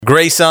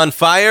Grace on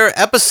Fire,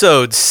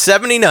 episode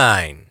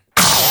 79.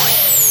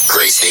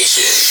 Grace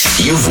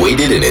Nation, you've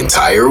waited an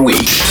entire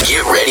week.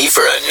 Get ready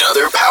for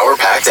another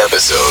power-packed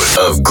episode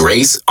of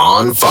Grace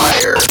on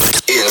Fire.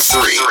 In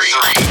 3,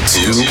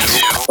 2,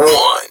 1.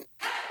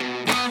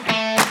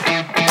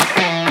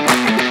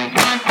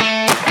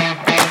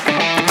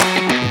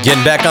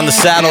 Getting back on the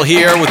saddle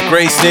here with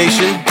Grace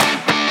Nation.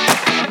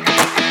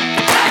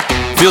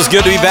 Feels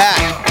good to be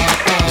back.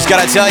 Just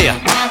gotta tell you,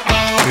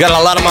 we got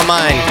a lot on my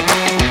mind.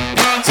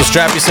 So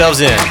strap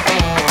yourselves in.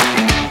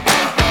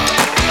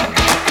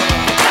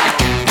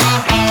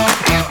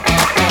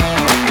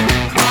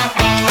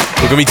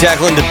 We're gonna be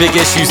tackling the big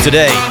issues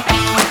today.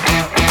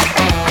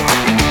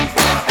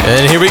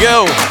 And here we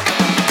go.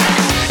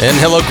 And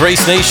hello,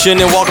 Grace Nation,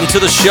 and welcome to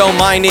the show.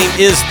 My name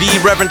is the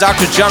Reverend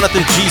Dr.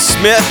 Jonathan G.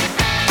 Smith,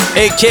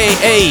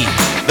 a.k.a.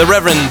 the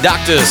Reverend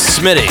Dr.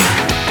 Smitty.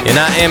 And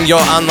I am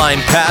your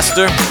online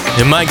pastor.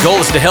 And my goal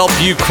is to help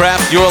you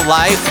craft your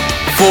life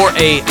for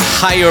a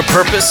higher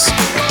purpose.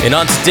 And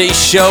on today's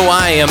show,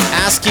 I am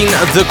asking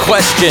the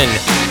question,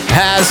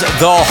 has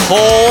the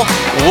whole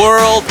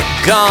world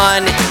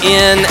gone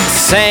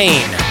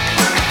insane?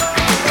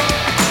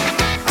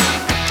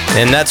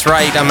 And that's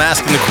right, I'm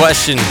asking the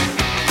question,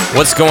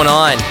 what's going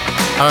on?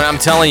 I'm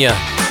telling you,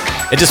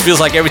 it just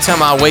feels like every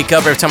time I wake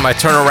up, every time I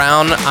turn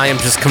around, I am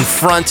just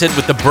confronted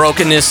with the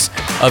brokenness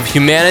of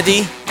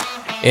humanity.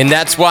 And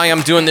that's why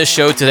I'm doing this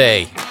show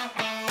today.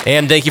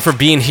 And thank you for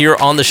being here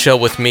on the show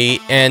with me.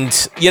 And,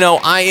 today's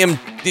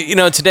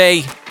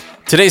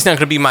not going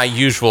to be my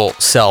usual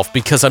self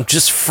because I'm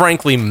just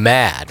frankly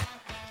mad.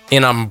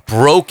 And I'm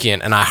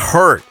broken and I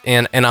hurt.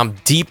 And I'm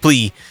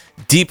deeply,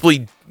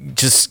 deeply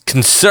just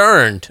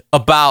concerned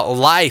about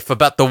life,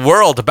 about the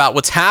world, about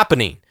what's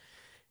happening.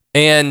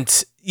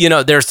 And,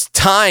 there's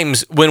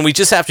times when we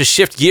just have to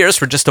shift gears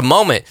for just a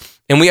moment.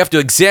 And we have to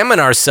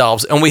examine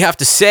ourselves and we have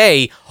to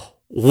say,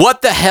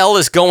 what the hell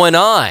is going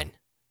on?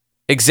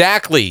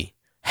 Exactly.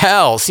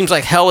 Hell. Seems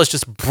like hell has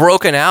just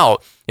broken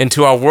out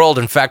into our world.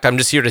 In fact, I'm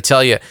just here to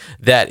tell you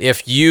that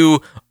if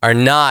you are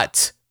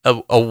not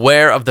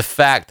aware of the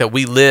fact that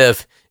we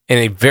live in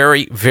a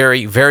very,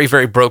 very, very,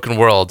 very broken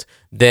world,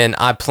 then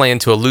I plan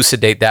to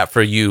elucidate that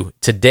for you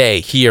today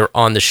here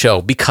on the show,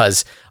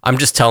 because I'm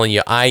just telling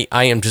you, I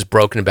am just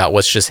broken about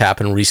what's just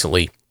happened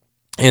recently.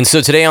 And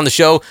so today on the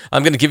show,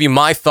 I'm going to give you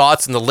my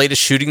thoughts on the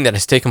latest shooting that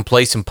has taken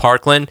place in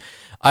Parkland.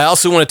 I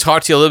also want to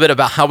talk to you a little bit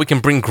about how we can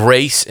bring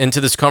grace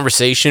into this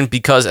conversation,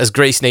 because as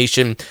Grace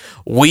Nation,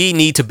 we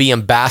need to be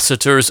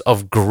ambassadors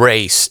of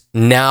grace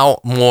now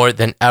more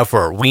than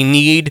ever. We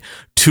need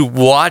to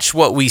watch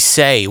what we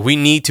say. We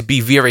need to be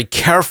very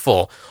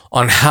careful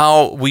on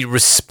how we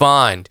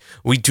respond.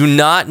 We do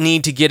not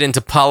need to get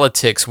into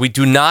politics. We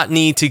do not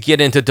need to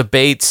get into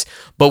debates,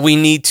 but we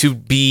need to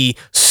be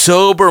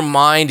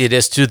sober-minded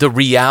as to the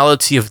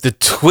reality of the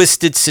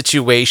twisted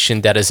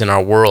situation that is in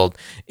our world.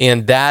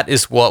 And that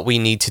is what we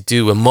need to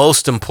do. And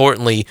most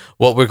importantly,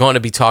 what we're going to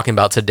be talking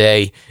about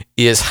today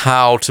is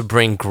how to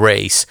bring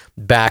grace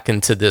back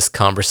into this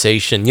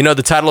conversation.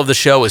 The title of the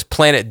show is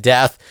Planet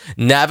Death,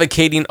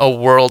 Navigating a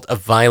World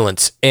of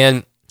Violence.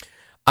 And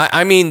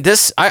let me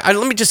just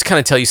kind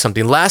of tell you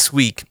something. Last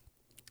Wednesday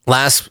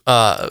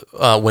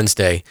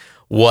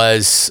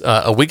was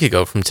a week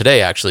ago from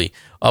today, actually,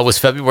 was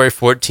February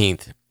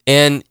 14th.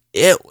 And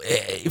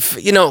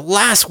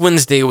last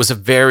Wednesday was a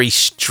very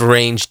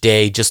strange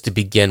day just to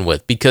begin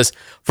with, because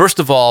first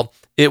of all,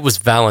 it was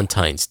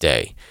Valentine's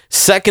Day.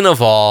 Second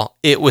of all,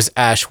 it was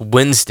Ash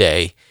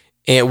Wednesday,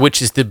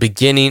 which is the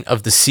beginning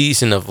of the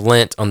season of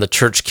Lent on the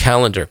church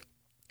calendar.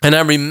 And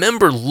I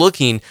remember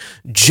looking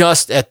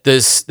just at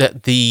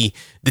the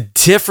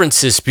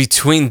differences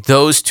between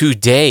those 2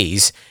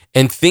 days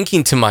and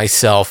thinking to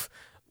myself,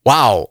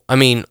 wow,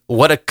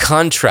 what a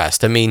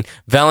contrast.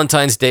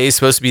 Valentine's Day is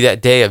supposed to be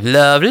that day of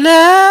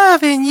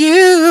loving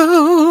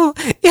you.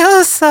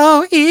 You're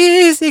so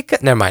easy.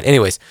 Never mind.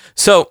 Anyways,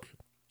 so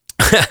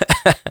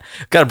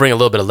got to bring a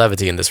little bit of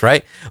levity in this,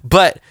 right?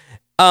 But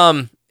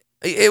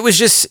it was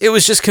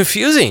just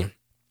confusing.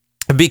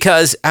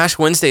 Because Ash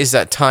Wednesday is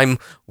that time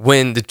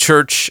when the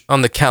church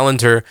on the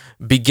calendar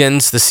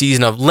begins the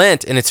season of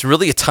Lent, and it's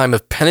really a time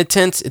of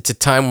penitence. It's a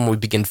time when we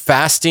begin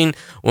fasting,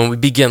 when we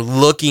begin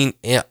looking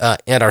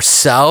at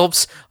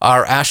ourselves.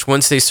 Our Ash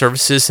Wednesday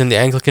services in the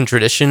Anglican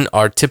tradition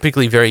are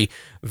typically very,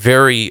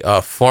 very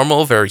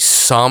formal, very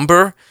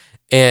somber,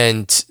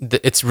 and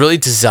it's really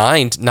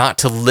designed not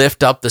to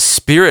lift up the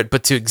spirit,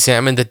 but to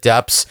examine the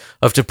depths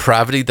of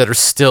depravity that are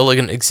still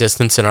in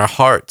existence in our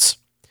hearts.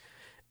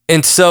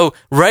 And so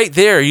right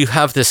there, you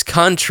have this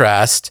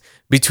contrast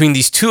between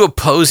these two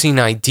opposing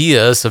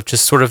ideas of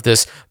just sort of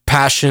this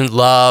passion,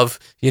 love,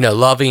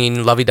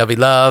 loving, lovey-dovey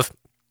love,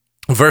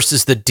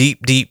 versus the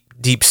deep, deep,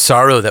 deep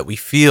sorrow that we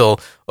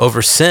feel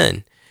over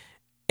sin.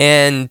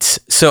 And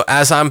so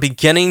as I'm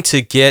beginning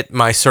to get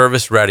my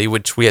service ready,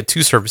 which we had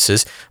 2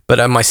 services, but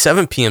on my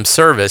 7 p.m.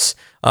 service,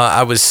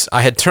 I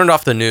had turned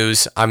off the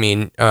news,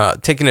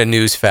 taking a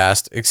news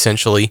fast,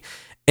 essentially.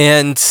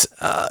 And,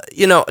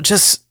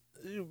 just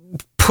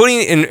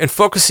putting and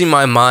focusing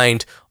my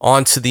mind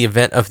onto the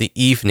event of the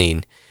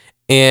evening.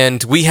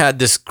 And we had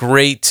this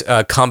great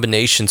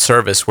combination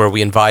service where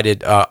we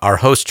invited our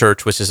host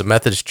church, which is a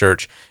Methodist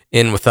church,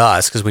 in with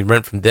us because we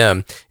rent from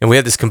them. And we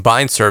had this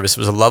combined service. It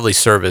was a lovely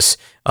service.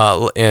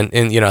 And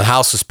the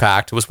house was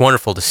packed. It was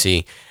wonderful to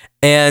see.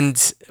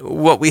 And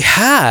what we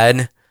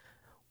had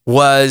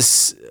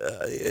was,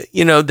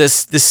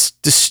 this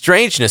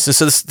strangeness. And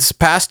so this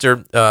pastor,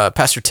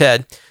 Pastor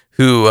Ted,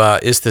 who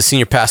is the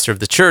senior pastor of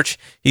the church,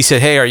 he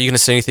said, "Hey, are you going to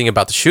say anything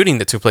about the shooting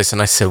that took place?"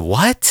 And I said,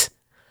 "What?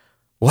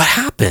 What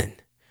happened?"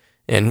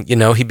 And,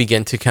 he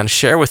began to kind of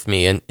share with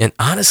me. And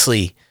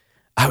honestly,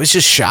 I was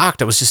just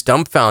shocked. I was just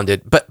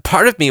dumbfounded. But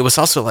part of me was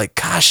also like,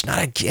 gosh,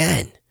 not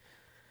again.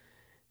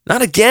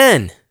 Not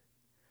again.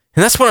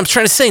 And that's what I'm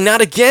trying to say.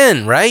 Not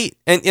again, right?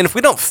 And if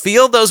we don't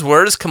feel those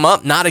words come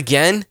up, not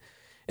again.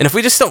 And if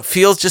we just don't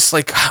feel just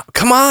like,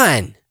 come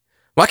on,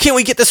 why can't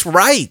we get this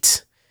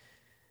right?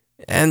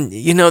 And,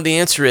 the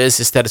answer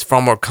is that it's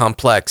far more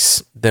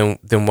complex than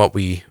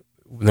we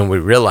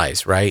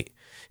realize, right?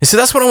 And so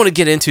that's what I want to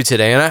get into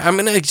today. And I'm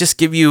going to just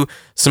give you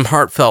some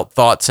heartfelt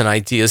thoughts and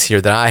ideas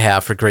here that I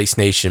have for Grace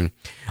Nation.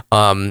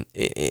 And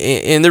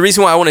the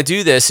reason why I want to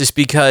do this is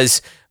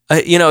because,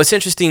 it's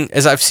interesting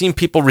as I've seen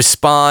people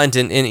respond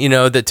and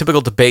the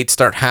typical debates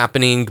start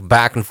happening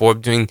back and forth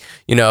between,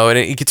 and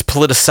it gets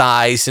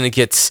politicized and it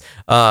gets,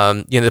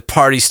 the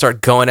parties start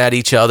going at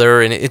each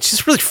other, and it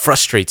just really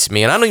frustrates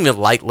me. And I don't even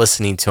like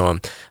listening to them.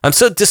 I'm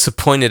so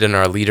disappointed in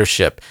our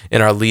leadership,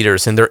 in our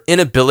leaders, and their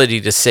inability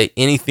to say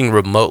anything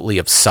remotely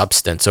of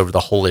substance over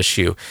the whole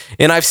issue.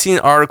 And I've seen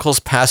articles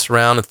passed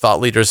around and thought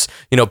leaders,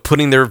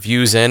 putting their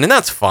views in, and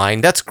that's fine.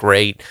 That's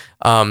great.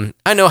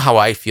 I know how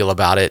I feel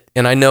about it,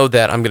 and I know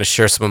that I'm going to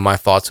share some of my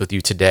thoughts with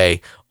you today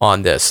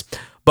on this.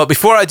 But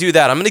before I do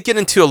that, I'm going to get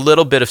into a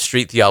little bit of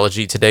street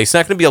theology today. It's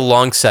not going to be a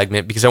long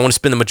segment because I want to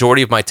spend the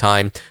majority of my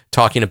time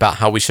talking about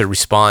how we should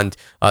respond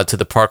to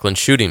the Parkland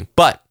shooting.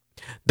 But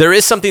there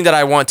is something that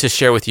I want to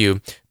share with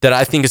you that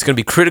I think is going to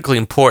be critically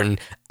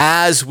important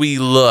as we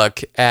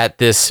look at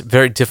this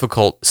very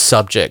difficult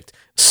subject.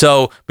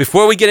 So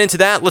before we get into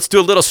that, let's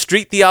do a little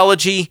street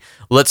theology.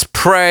 Let's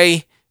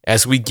pray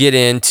as we get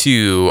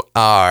into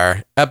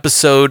our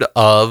episode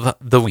of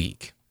the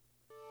week.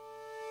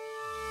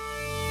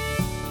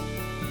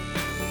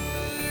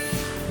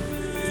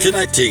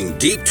 Connecting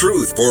deep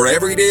truth for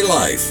everyday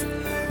life.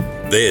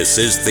 This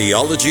is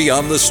Theology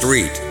on the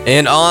Street.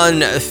 And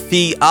on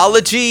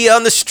Theology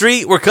on the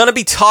Street, we're going to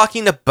be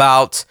talking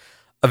about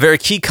a very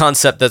key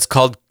concept that's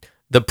called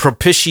the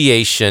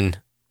propitiation,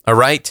 all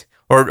right?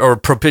 Or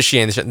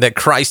propitiation, that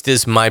Christ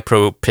is my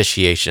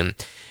propitiation.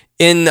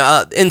 And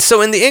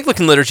so in the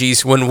Anglican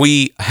liturgies, when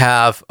we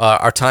have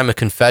our time of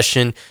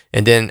confession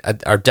and then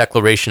our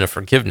declaration of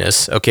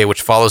forgiveness,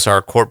 which follows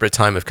our corporate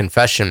time of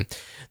confession,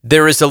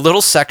 there is a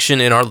little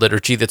section in our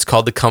liturgy that's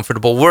called the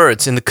comfortable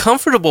words. And the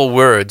comfortable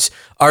words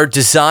are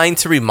designed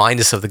to remind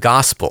us of the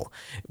gospel.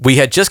 We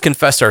had just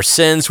confessed our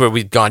sins, where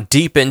we'd gone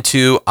deep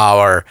into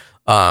our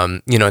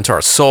into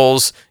our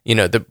souls,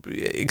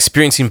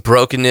 experiencing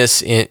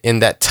brokenness in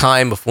that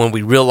time of when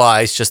we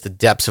realize just the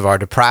depths of our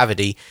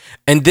depravity.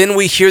 And then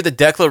we hear the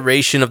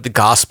declaration of the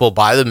gospel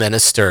by the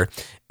minister.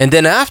 And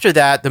then after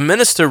that, the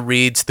minister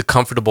reads the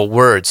comfortable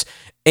words.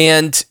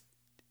 And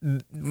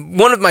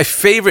one of my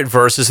favorite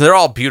verses, they're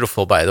all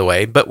beautiful, by the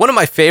way, but one of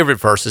my favorite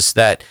verses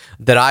that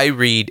I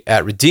read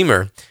at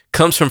Redeemer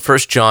comes from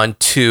 1 John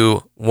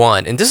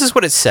 2:1. And this is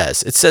what it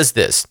says. It says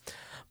this: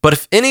 "But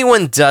if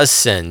anyone does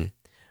sin,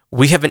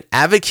 we have an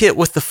advocate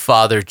with the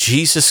Father,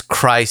 Jesus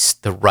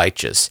Christ the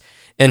righteous,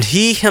 and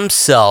he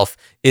himself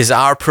is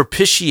our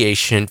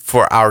propitiation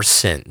for our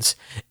sins,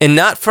 and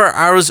not for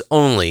ours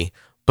only,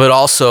 but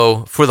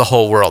also for the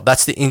whole world."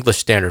 That's the English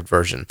Standard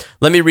Version.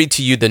 Let me read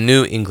to you the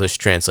New English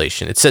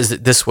Translation. It says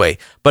it this way: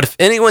 "But if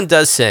anyone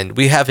does sin,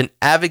 we have an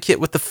advocate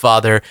with the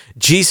Father,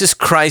 Jesus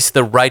Christ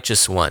the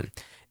righteous one,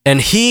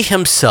 and he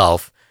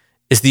himself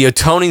is the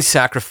atoning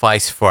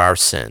sacrifice for our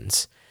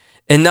sins.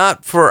 And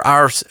not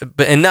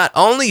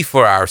only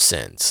for our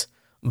sins,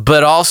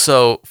 but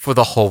also for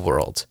the whole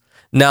world."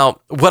 Now,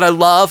 what I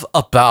love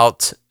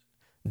about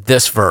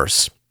this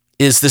verse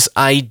is this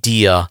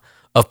idea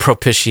of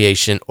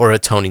propitiation or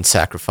atoning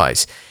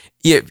sacrifice.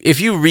 If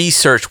you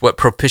research what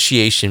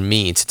propitiation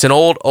means, it's an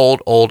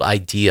old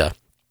idea.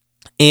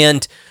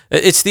 And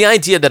it's the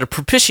idea that a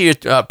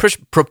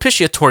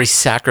propitiatory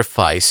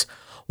sacrifice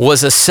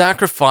was a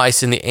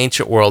sacrifice in the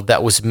ancient world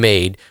that was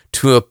made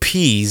to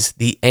appease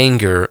the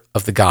anger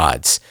of the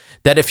gods.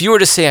 That if you were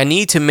to say, I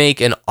need to make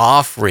an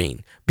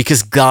offering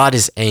because God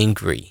is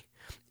angry,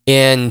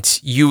 and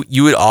you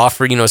would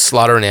offer,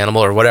 slaughter an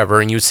animal or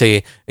whatever, and you would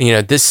say,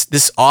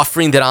 this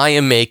offering that I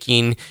am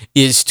making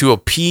is to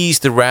appease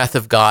the wrath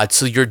of God,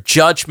 so your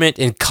judgment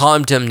and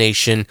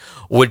condemnation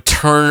would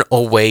turn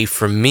away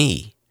from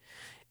me.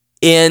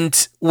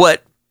 And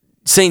what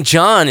St.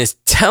 John is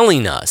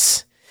telling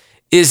us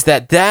is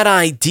that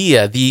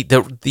idea,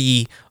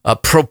 the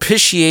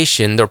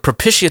propitiation, the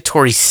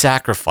propitiatory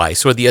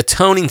sacrifice, or the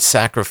atoning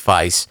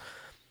sacrifice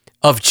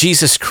of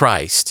Jesus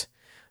Christ,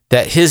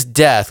 that his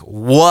death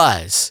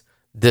was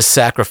this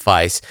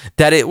sacrifice,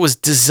 that it was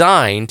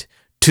designed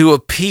to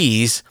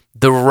appease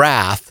the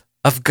wrath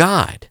of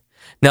God.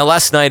 Now,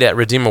 last night at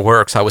Redeemer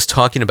Works, I was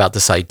talking about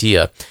this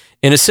idea.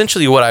 And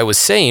essentially what I was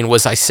saying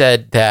was I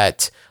said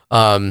that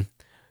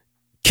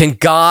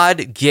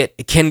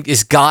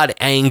is God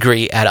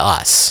angry at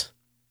us?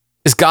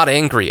 Is God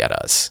angry at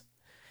us?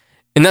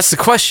 And that's the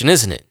question,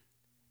 isn't it?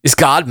 Is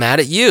God mad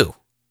at you?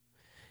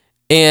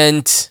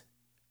 And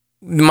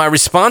my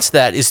response to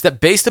that is that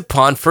based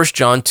upon 1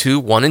 John 2,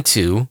 1 and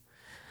 2,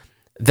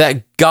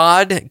 that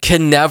God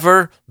can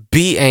never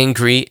be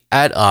angry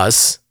at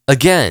us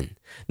again.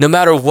 No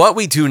matter what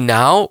we do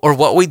now or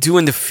what we do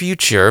in the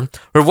future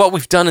or what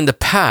we've done in the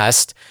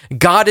past,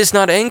 God is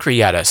not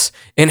angry at us.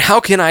 And how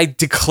can I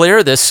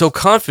declare this so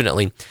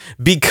confidently?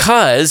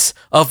 Because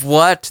of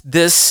what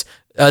this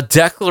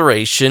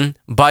declaration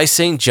by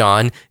St.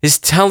 John is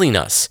telling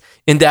us.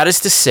 And that is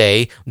to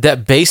say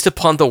that based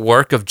upon the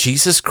work of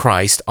Jesus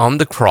Christ on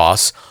the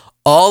cross,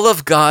 all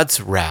of God's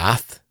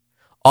wrath,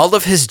 all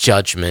of his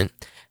judgment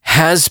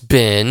has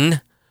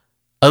been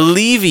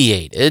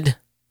alleviated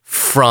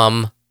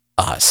from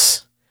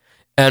us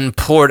and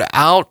poured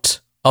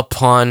out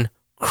upon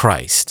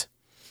Christ.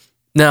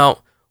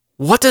 Now,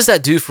 what does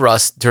that do for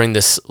us during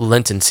this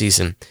Lenten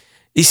season?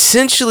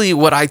 Essentially,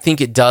 what I think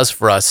it does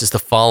for us is the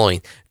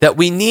following, that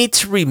we need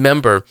to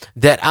remember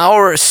that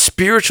our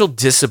spiritual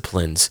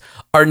disciplines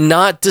are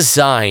not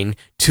designed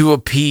to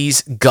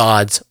appease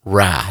God's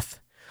wrath.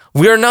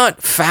 We are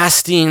not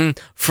fasting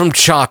from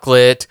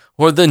chocolate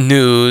or the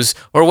news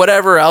or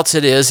whatever else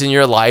it is in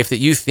your life that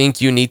you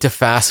think you need to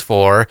fast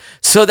for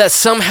so that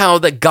somehow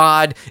that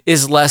God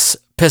is less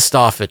pissed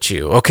off at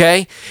you,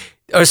 okay?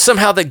 Or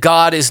somehow that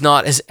God is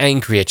not as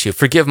angry at you.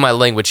 Forgive my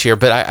language here,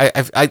 but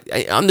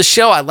I on the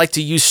show, I like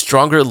to use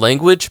stronger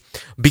language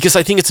because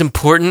I think it's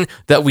important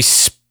that we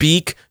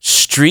speak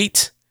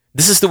street.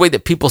 This is the way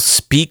that people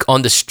speak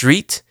on the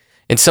street.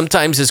 And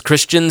sometimes as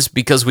Christians,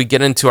 because we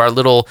get into our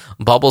little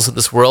bubbles of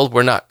this world,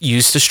 we're not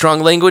used to strong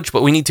language,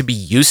 but we need to be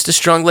used to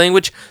strong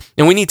language.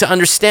 And we need to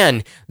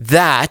understand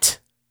that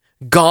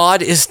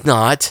God is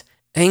not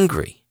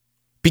angry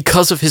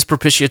because of his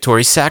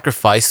propitiatory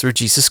sacrifice through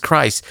Jesus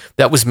Christ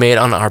that was made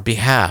on our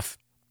behalf.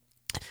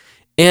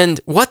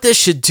 And what this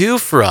should do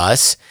for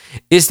us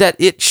is that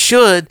it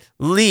should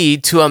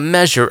lead to a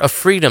measure of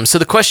freedom. So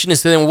the question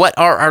is then, what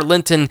are our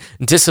Lenten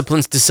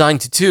disciplines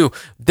designed to do?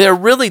 They're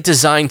really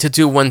designed to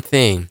do one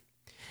thing,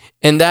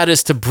 and that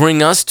is to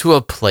bring us to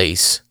a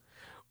place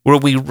where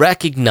we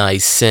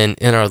recognize sin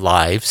in our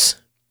lives,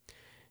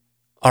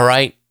 all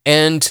right,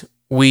 and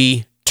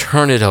we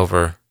turn it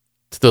over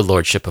to the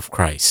Lordship of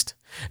Christ.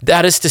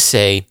 That is to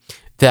say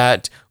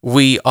that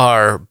we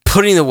are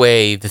putting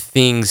away the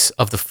things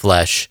of the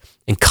flesh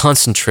and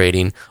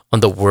concentrating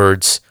on the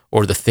words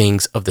or the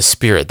things of the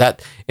Spirit.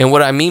 And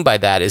what I mean by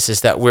that is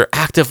that we're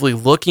actively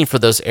looking for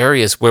those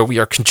areas where we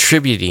are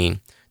contributing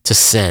to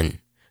sin,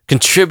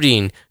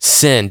 contributing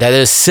sin that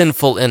is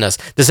sinful in us.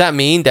 Does that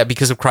mean that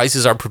because of Christ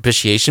is our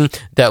propitiation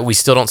that we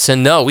still don't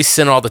sin? No, we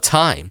sin all the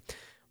time.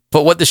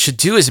 But what this should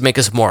do is make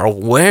us more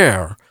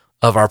aware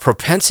of our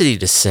propensity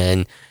to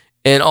sin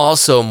and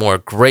also more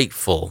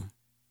grateful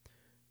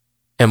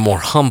and more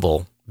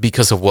humble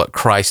because of what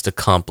Christ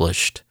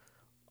accomplished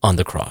on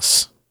the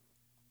cross.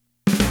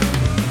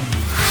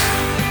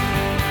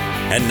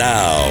 And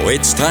now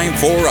it's time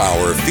for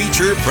our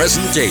feature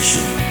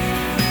presentation.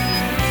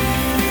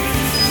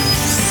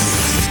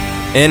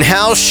 And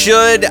how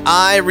should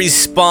I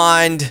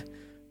respond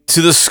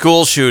to the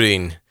school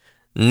shooting?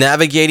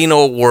 Navigating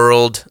a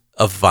world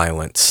of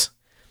violence.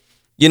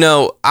 You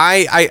know,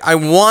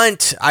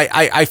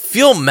 I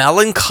feel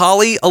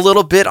melancholy a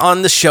little bit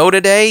on the show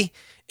today,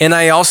 and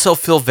I also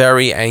feel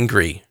very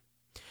angry.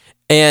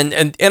 And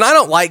I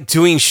don't like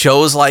doing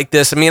shows like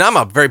this. I mean, I'm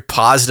a very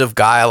positive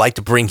guy. I like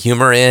to bring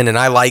humor in, and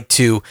I like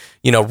to,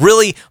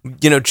 really,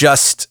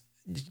 just,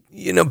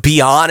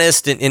 be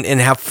honest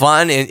and have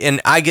fun. And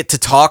I get to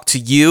talk to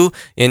you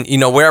and,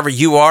 wherever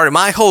you are. And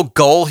my whole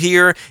goal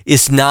here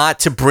is not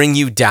to bring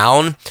you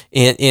down,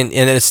 and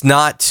it's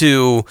not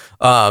to,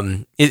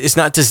 it's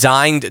not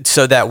designed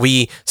so that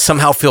we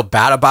somehow feel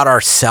bad about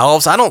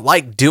ourselves. I don't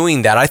like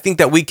doing that. I think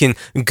that we can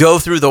go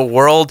through the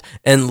world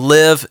and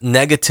live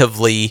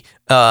negatively,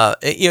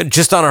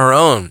 just on our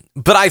own.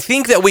 But I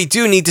think that we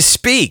do need to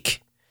speak.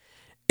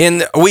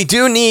 And we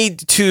do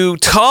need to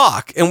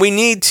talk, and we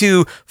need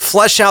to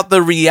flesh out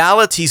the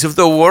realities of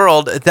the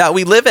world that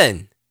we live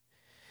in.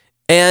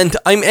 And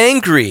I'm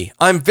angry.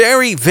 I'm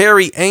very,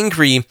 very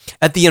angry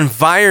at the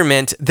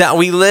environment that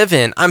we live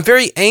in. I'm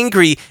very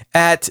angry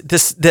at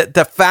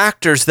the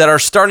factors that are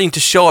starting to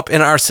show up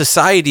in our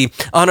society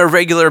on a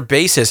regular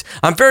basis.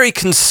 I'm very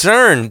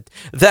concerned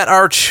that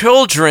our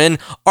children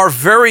are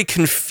very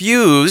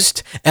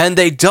confused and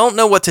they don't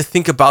know what to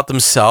think about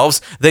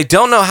themselves. They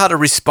don't know how to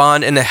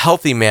respond in a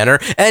healthy manner,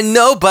 and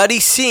nobody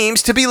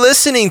seems to be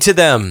listening to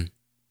them.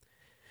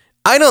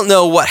 I don't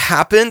know what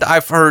happened.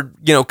 I've heard,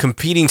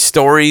 competing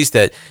stories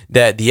that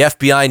the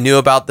FBI knew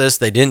about this.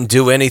 They didn't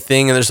do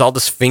anything, and there's all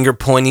this finger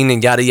pointing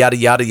and yada, yada,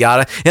 yada,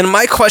 yada. And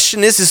my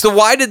question is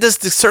why did this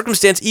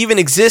circumstance even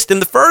exist in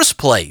the first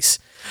place?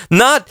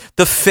 Not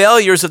the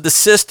failures of the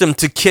system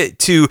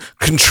to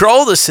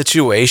control the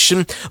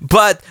situation,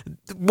 but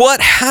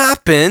what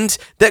happened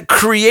that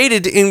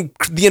created in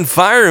the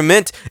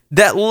environment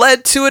that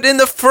led to it in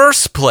the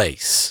first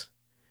place.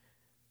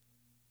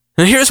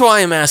 And here's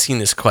why I'm asking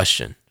this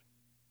question.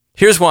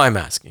 Here's why I'm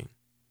asking.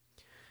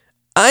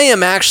 I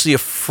am actually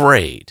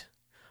afraid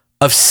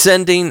of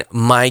sending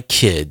my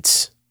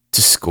kids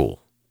to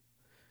school.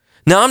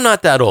 Now, I'm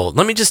not that old.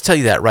 Let me just tell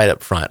you that right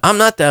up front. I'm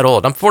not that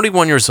old. I'm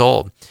 41 years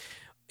old.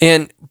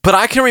 But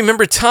I can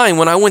remember a time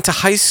when I went to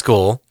high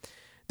school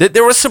that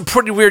there were some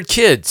pretty weird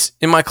kids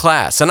in my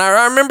class. And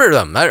I remember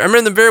them. I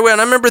remember them very well.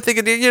 And I remember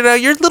thinking, you're a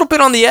little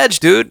bit on the edge,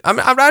 dude.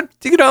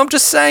 I'm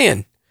just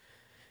saying.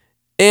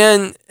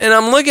 And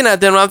I'm looking at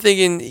them and I'm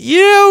thinking,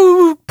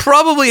 you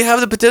probably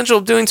have the potential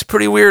of doing some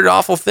pretty weird,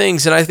 awful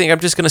things. And I think I'm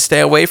just going to stay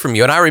away from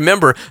you. And I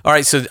remember, all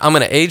right, so I'm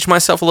going to age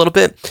myself a little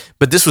bit,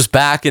 but this was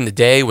back in the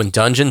day when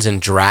Dungeons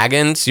and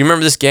Dragons, you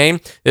remember this game?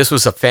 This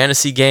was a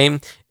fantasy game.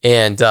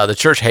 And the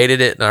church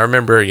hated it. And I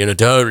remember,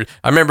 I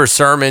remember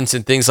sermons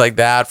and things like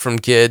that from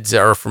kids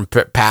or from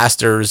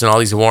pastors and all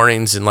these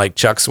warnings and like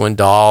Chuck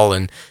Swindoll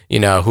and,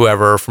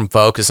 whoever from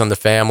Focus on the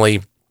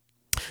Family.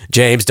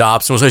 James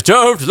Dobson was like,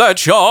 don't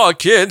let your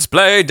kids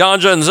play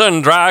Dungeons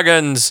and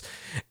Dragons.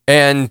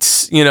 And,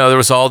 there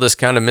was all this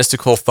kind of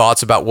mystical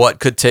thoughts about what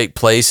could take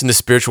place in the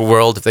spiritual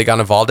world if they got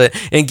involved in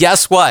it. And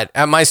guess what?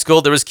 At my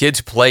school, there was kids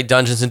who played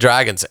Dungeons and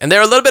Dragons. And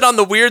they're a little bit on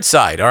the weird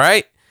side, all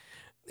right?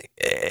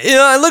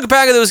 I look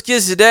back at those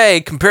kids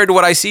today compared to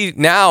what I see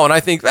now, and I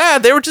think,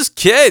 they were just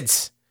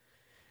kids.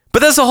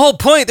 But that's the whole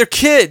point. They're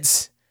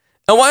kids.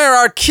 And why are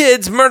our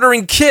kids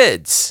murdering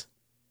kids?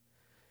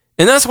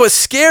 And that's what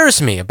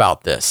scares me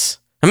about this.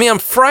 I'm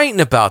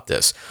frightened about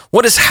this.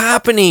 What is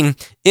happening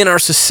in our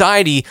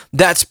society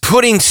that's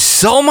putting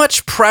so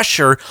much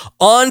pressure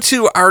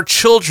onto our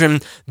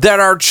children that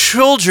our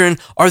children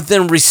are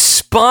then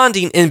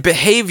responding in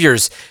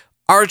behaviors.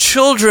 Our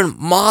children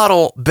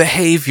model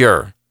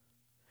behavior.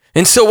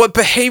 And so what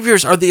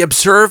behaviors are they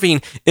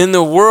observing in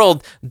the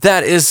world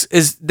that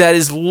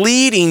is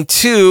leading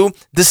to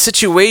the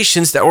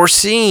situations that we're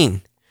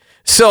seeing?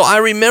 So I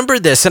remember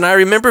this, and I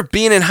remember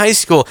being in high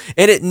school,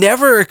 and it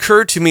never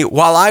occurred to me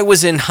while I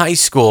was in high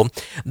school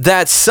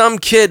that some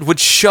kid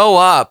would show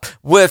up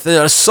with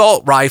an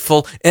assault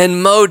rifle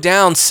and mow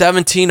down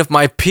 17 of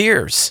my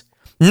peers.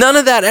 None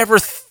of that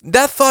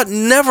that thought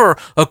never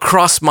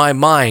crossed my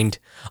mind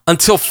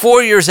until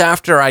 4 years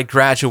after I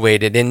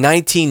graduated in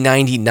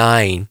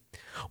 1999.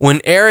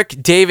 When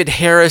Eric David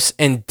Harris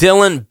and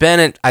Dylan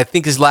Bennett, I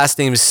think his last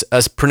name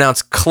is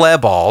pronounced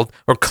Claybald,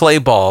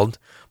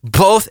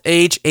 both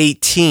age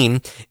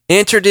 18,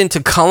 entered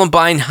into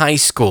Columbine High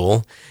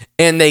School,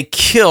 and they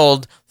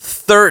killed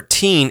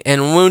 13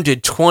 and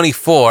wounded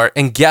 24.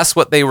 And guess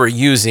what they were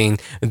using?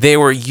 They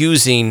were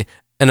using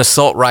an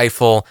assault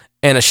rifle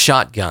and a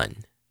shotgun.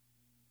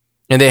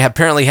 And they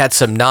apparently had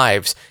some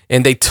knives,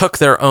 and they took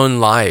their own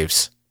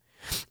lives.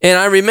 And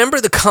I remember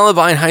the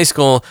Columbine High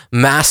School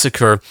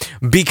massacre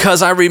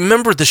because I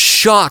remember the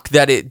shock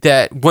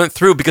that went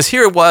through, because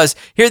here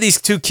are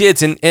these two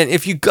kids, and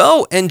if you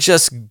go and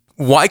just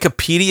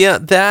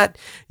Wikipedia that,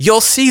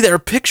 you'll see their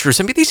pictures.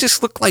 These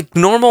just look like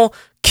normal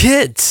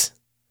kids.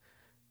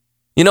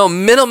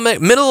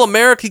 Middle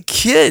American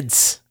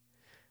kids.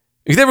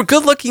 They were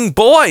good-looking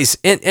boys,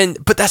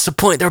 but that's the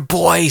point. They're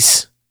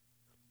boys.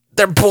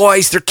 They're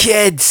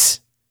kids.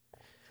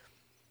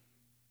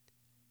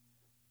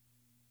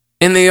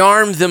 And they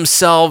armed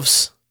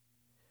themselves,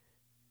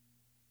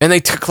 and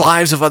they took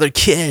lives of other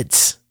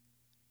kids.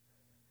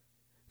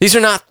 These are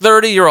not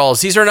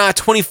 30-year-olds. These are not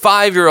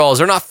 25-year-olds.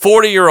 They're not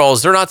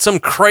 40-year-olds. They're not some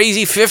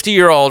crazy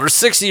 50-year-old or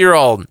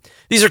 60-year-old.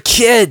 These are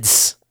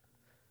kids.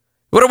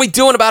 What are we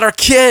doing about our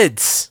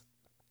kids?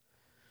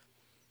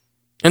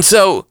 And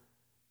so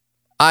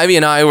Ivy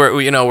and I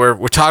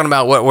we're talking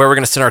about where we're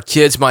going to send our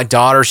kids. My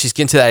daughter, she's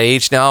getting to that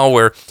age now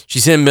where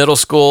she's in middle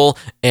school,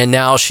 and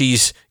now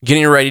she's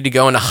getting ready to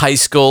go into high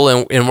school,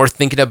 and we're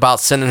thinking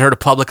about sending her to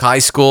public high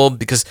school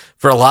because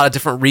for a lot of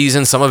different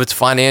reasons. Some of it's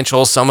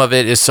financial, some of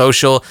it is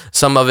social,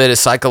 some of it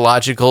is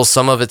psychological,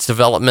 some of it's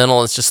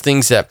developmental. It's just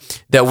things that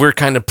we're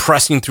kind of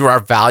pressing through our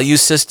value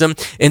system.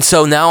 And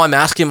so now I'm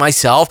asking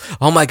myself,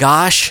 oh my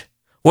gosh,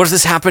 what if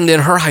this happened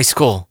in her high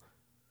school?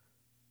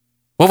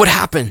 What would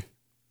happen?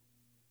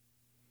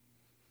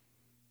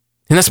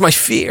 And that's my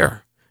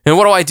fear. And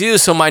what do I do?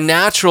 So my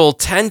natural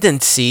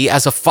tendency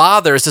as a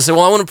father is to say,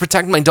 well, I want to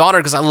protect my daughter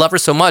because I love her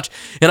so much.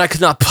 And I could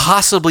not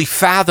possibly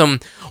fathom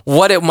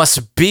what it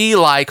must be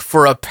like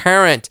for a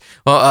parent,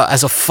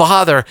 as a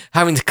father,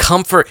 having to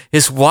comfort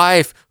his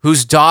wife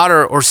whose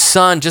daughter or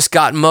son just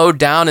got mowed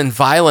down in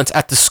violence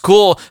at the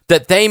school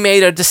that they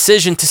made a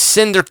decision to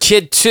send their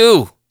kid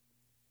to.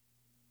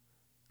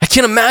 I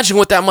can't imagine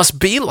what that must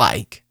be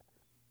like.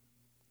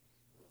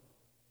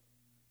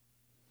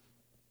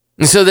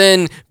 And so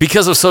then,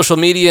 because of social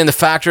media and the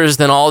factors,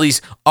 then all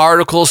these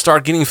articles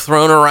start getting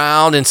thrown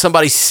around, and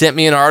somebody sent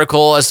me an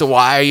article as to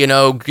why,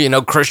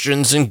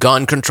 Christians and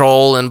gun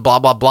control and blah,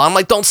 blah, blah. I'm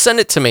like, don't send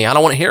it to me. I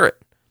don't want to hear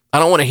it. I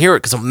don't want to hear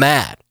it because I'm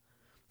mad.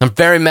 I'm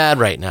very mad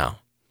right now.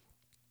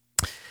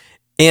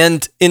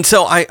 And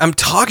so I'm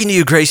talking to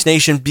you, Grace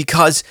Nation,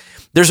 because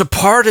there's a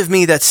part of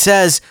me that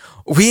says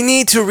we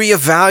need to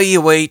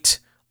reevaluate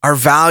our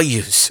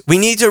values. We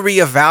need to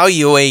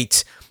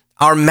reevaluate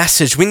our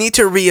message. We need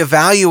to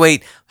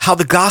reevaluate how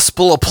the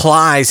gospel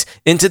applies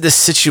into this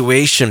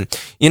situation.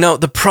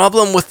 The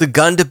problem with the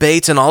gun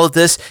debates and all of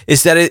this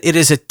is that it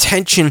is a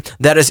tension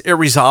that is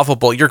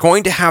irresolvable. You're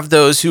going to have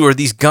those who are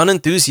these gun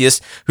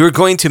enthusiasts who are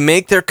going to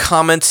make their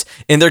comments,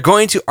 and they're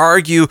going to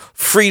argue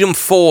freedom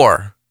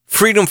for.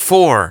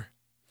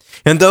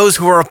 And those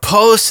who are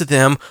opposed to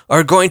them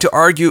are going to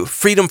argue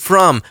freedom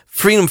from.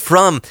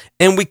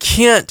 And we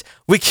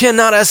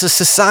cannot as a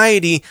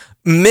society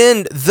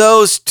mend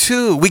those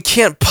two. We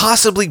can't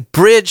possibly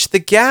bridge the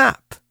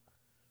gap.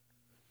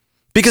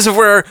 Because if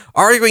we're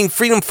arguing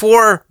freedom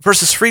for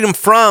versus freedom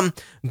from,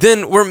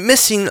 then we're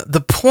missing the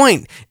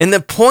point. And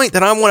the point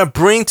that I want to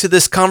bring to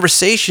this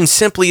conversation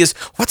simply is,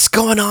 what's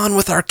going on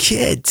with our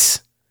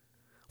kids?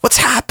 What's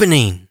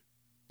happening?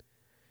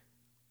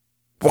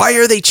 Why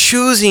are they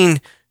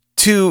choosing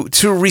to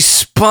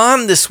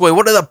respond this way?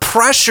 What are the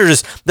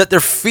pressures that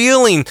they're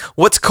feeling?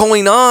 What's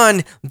going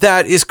on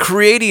that is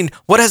creating,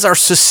 what has our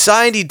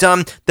society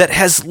done that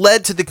has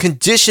led to the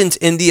conditions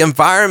in the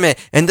environment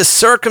and the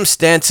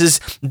circumstances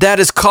that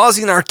is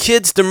causing our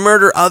kids to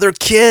murder other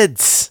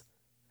kids?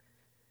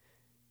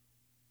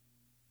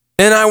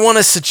 And I want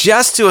to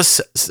suggest to us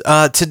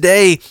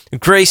today,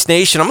 Grace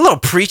Nation, I'm a little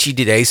preachy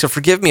today, so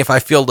forgive me if I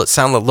feel that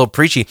sound a little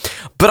preachy,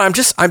 but I'm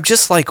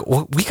just like,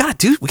 we got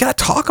to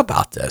talk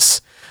about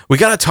this. We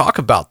got to talk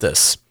about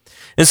this.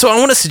 And so I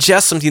want to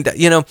suggest something that,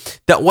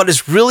 that what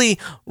is really,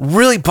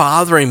 really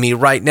bothering me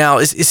right now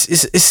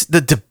is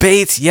the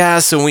debates.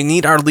 Yes, and we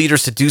need our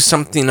leaders to do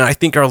something. And I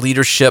think our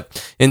leadership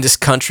in this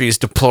country is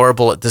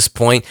deplorable at this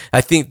point. I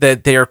think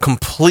that they are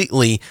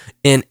completely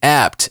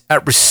inept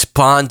at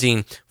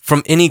responding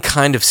from any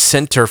kind of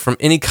center, from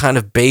any kind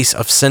of base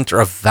of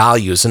center of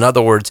values. In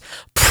other words,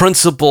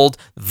 principled,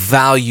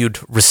 valued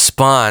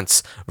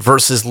response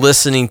versus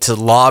listening to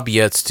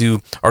lobbyists who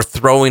are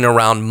throwing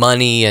around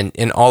money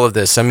and all of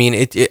this. I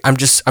mean, I'm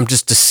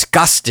just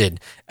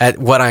disgusted at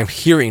what I'm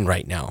hearing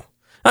right now.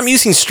 I'm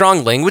using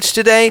strong language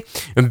today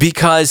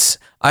because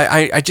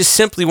I just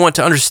simply want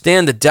to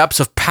understand the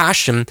depths of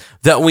passion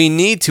that we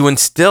need to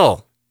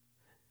instill.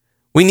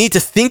 We need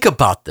to think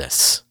about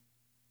this.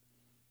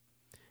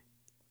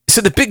 So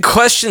the big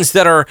questions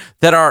that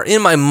are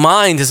in my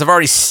mind, as I've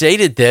already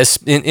stated this,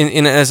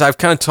 in as I've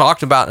kind of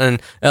talked about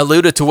and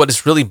alluded to what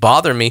is really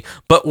bothering me,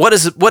 but what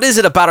is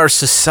it about our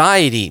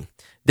society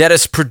that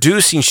is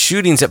producing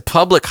shootings at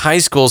public high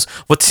schools,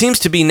 what seems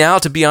to be now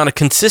to be on a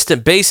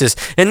consistent basis,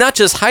 and not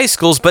just high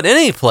schools, but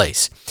any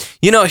place?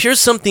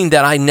 Here's something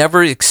that I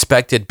never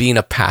expected being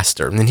a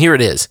pastor, and here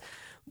it is.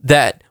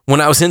 That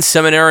when I was in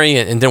seminary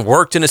and then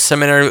worked in a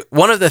seminary,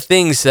 one of the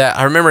things that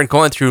I remember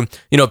going through,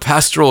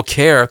 pastoral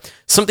care,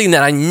 something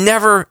that I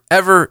never,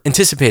 ever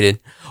anticipated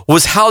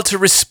was how to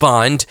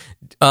respond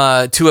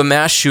to a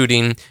mass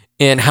shooting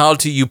and how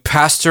do you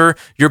pastor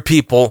your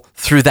people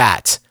through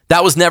that.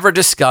 That was never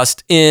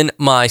discussed in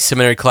my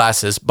seminary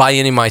classes by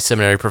any of my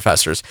seminary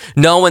professors.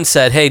 No one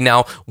said, hey,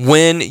 now,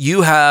 when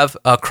you have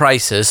a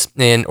crisis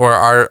or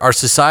our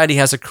society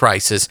has a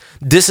crisis,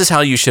 this is how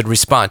you should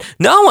respond.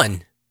 No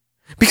one.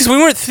 Because we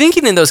weren't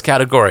thinking in those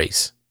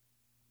categories.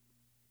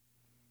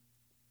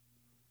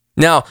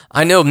 Now,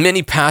 I know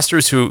many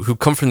pastors who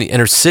come from the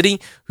inner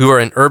city, who are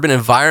in urban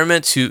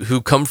environments,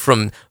 who come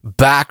from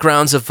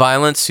backgrounds of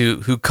violence,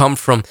 who come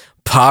from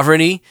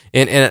poverty,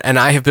 and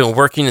I have been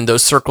working in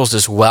those circles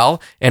as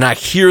well, and I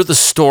hear the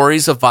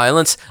stories of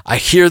violence. I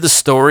hear the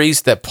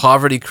stories that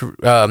poverty,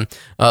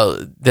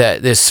 that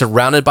is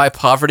surrounded by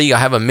poverty. I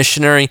have a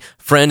missionary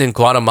friend in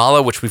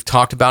Guatemala, which we've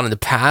talked about in the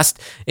past,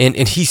 and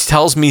he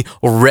tells me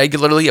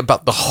regularly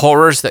about the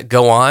horrors that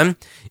go on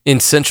in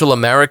Central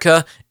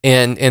America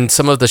and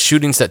some of the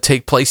shootings that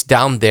take place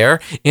down there.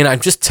 And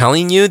I'm just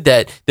telling you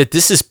that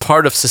this is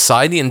part of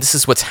society and this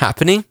is what's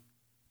happening.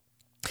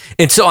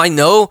 And so I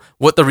know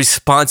what the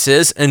response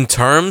is in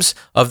terms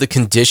of the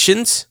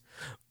conditions,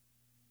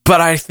 but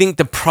I think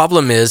the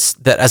problem is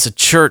that as a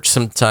church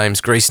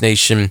sometimes, Grace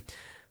Nation,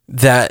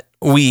 that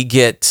we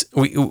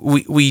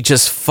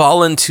just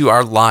fall into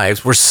our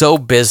lives. We're so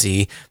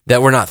busy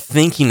that we're not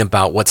thinking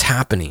about what's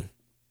happening.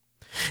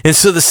 And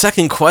so the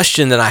second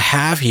question that I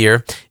have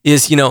here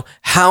is,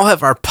 how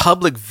have our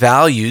public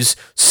values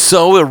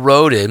so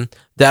eroded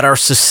that our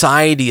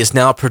society is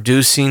now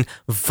producing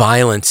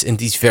violence in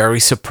these very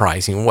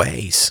surprising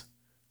ways?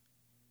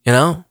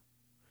 I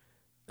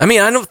mean,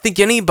 I don't think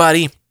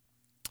anybody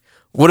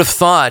would have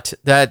thought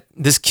that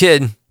this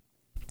kid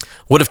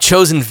would have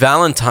chosen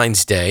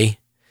Valentine's Day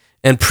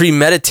and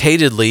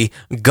premeditatedly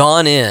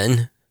gone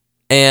in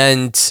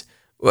and,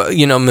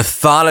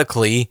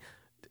 methodically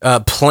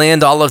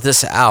planned all of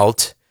this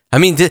out, I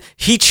mean,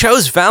 he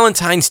chose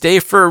Valentine's Day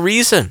for a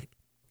reason.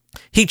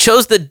 He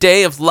chose the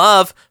day of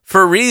love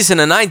for a reason,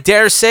 and I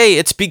dare say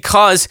it's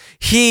because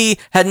he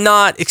had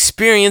not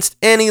experienced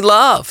any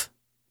love,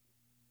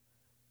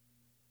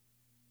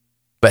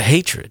 but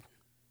hatred.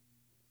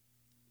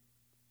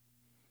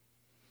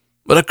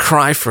 What a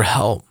cry for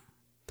help.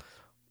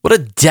 What a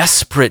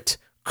desperate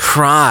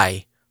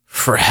cry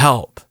for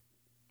help.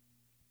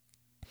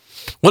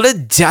 What a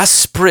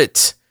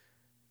desperate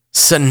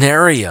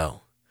scenario.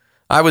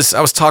 I was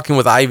talking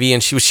with Ivy,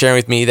 and she was sharing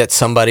with me that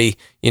somebody,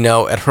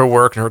 at her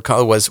work and her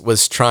college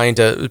was trying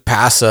to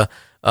pass a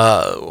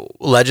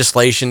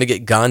legislation to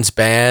get guns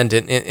banned,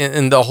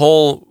 and the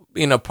whole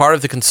part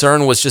of the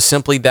concern was just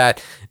simply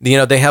that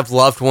they have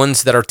loved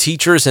ones that are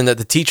teachers, and that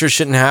the teachers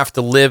shouldn't have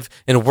to live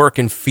and work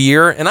in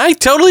fear. And I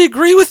totally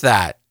agree with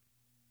that.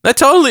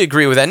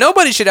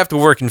 Nobody should have to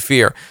work in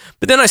fear.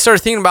 But then I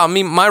started thinking about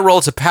my role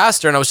as a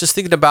pastor, and I was just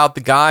thinking about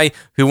the guy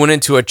who went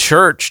into a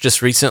church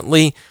just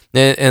recently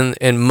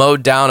and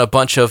mowed down a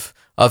bunch of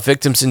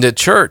victims into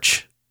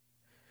church.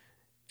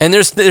 And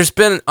there's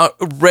been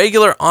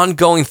regular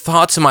ongoing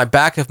thoughts in my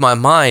back of my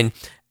mind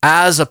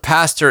as a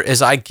pastor,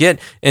 as I get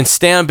and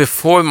stand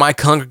before my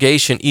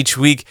congregation each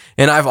week.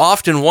 And I've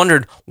often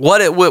wondered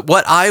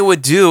what I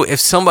would do if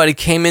somebody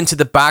came into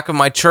the back of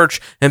my church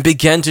and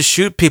began to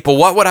shoot people.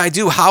 What would I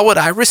do? How would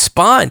I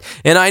respond?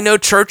 And I know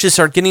churches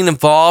are getting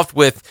involved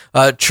with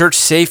church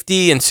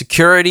safety and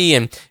security.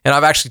 And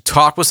I've actually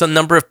talked with a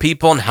number of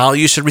people on how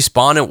you should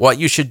respond and what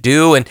you should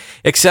do, and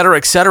et cetera,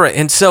 et cetera.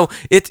 And so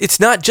it's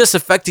not just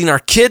affecting our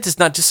kids. It's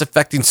not just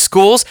affecting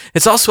schools.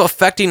 It's also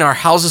affecting our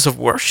houses of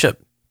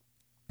worship.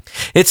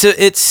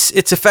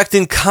 It's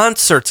affecting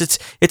concerts.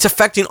 It's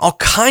affecting all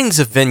kinds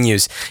of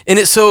venues, and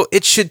so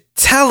it should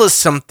tell us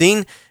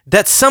something,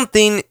 that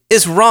something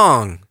is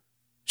wrong,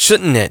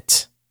 shouldn't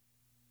it?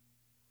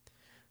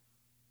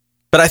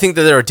 But I think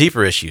that there are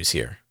deeper issues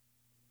here,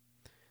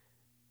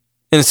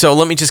 and so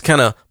let me just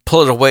kind of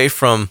pull it away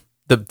from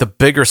the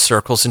bigger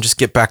circles and just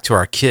get back to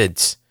our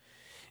kids.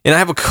 And I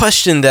have a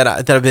question that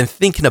I've been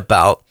thinking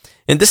about.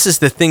 And this is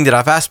the thing that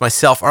I've asked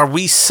myself: are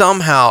we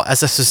somehow,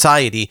 as a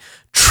society,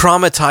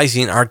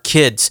 traumatizing our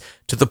kids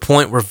to the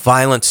point where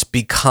violence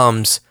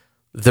becomes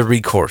the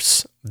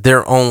recourse,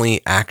 their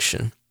only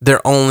action,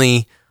 their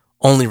only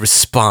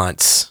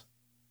response?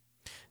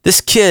 This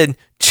kid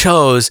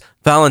chose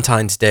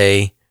Valentine's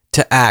Day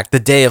to act, the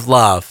day of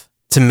love,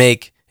 to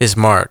make his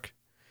mark.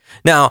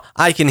 Now,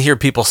 I can hear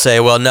people say,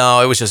 well,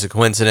 no, it was just a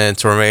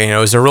coincidence, or,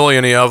 is there really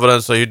any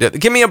evidence that you did?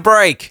 Give me a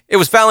break. It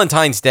was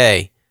Valentine's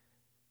Day.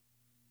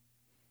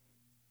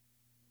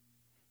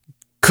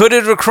 Could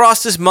it have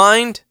crossed his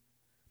mind?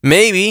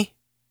 Maybe.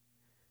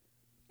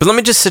 But let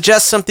me just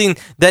suggest something,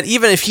 that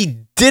even if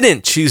he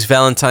didn't choose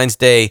Valentine's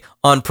Day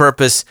on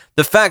purpose,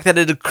 the fact that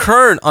it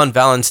occurred on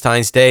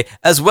Valentine's Day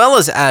as well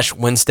as Ash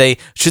Wednesday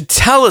should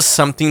tell us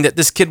something, that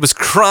this kid was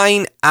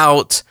crying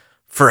out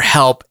for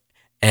help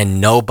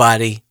and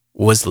nobody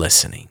was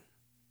listening.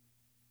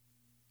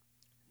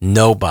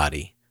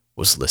 Nobody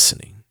was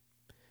listening.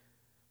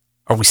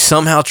 Are we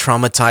somehow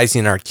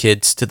traumatizing our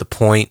kids to the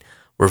point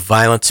where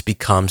violence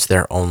becomes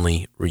their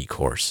only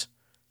recourse?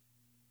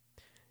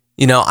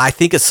 I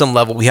think at some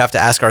level we have to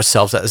ask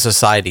ourselves as a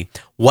society,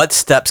 what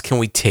steps can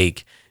we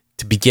take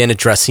to begin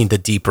addressing the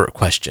deeper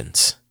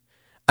questions?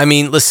 I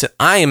mean, listen,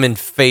 I am in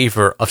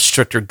favor of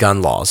stricter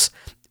gun laws.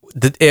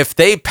 If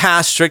they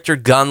pass stricter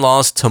gun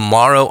laws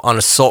tomorrow on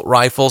assault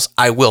rifles,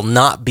 I will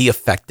not be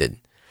affected,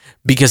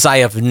 because I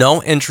have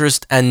no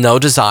interest and no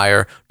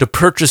desire to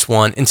purchase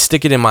one and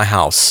stick it in my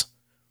house.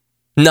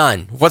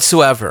 None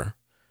whatsoever.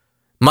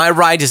 My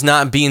right is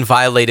not being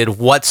violated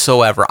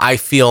whatsoever. I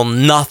feel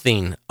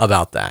nothing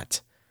about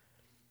that.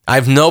 I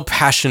have no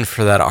passion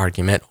for that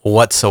argument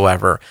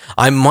whatsoever.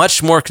 I'm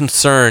much more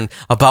concerned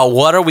about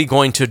what are we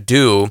going to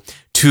do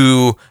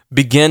to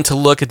begin to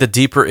look at the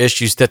deeper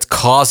issues that's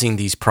causing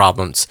these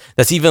problems,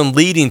 that's even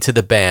leading to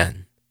the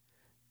ban.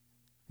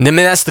 I mean,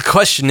 that's the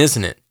question,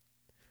 isn't it?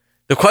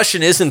 The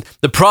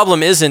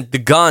problem isn't the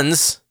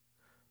guns.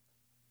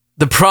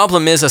 The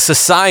problem is a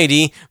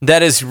society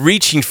that is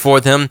reaching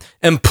for them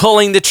and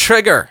pulling the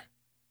trigger.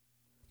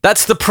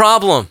 That's the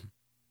problem.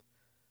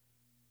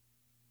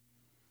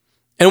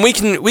 And we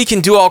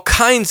can do all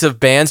kinds of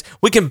bans.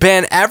 We can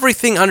ban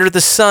everything under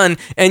the sun,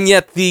 and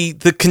yet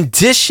the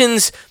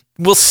conditions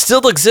will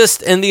still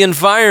exist in the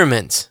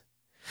environment.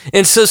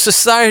 And so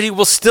society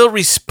will still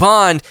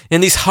respond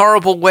in these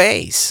horrible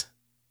ways.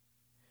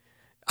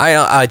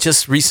 I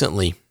just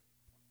recently,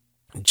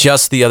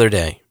 just the other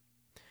day,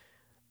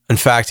 in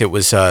fact, it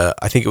was, I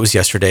think it was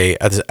yesterday,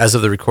 as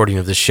of the recording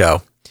of this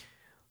show,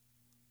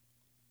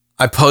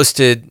 I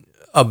posted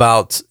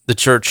about the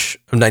Church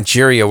of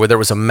Nigeria, where there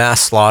was a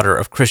mass slaughter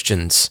of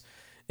Christians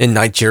in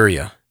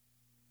Nigeria.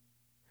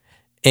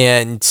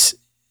 And,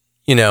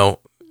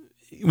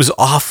 it was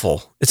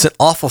awful. It's an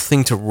awful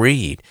thing to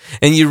read.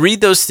 And you read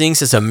those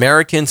things as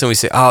Americans and we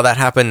say, oh, that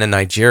happened in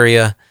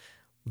Nigeria,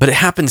 but it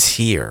happens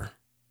here.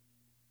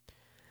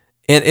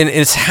 and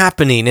it's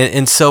happening.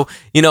 And so,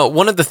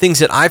 one of the things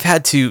that I've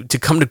had to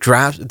come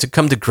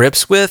to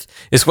grips with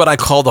is what I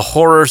call the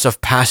horrors of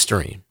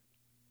pastoring.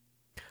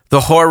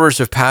 The horrors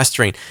of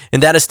pastoring.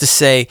 And that is to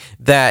say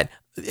that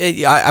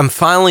I'm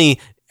finally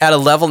at a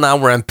level now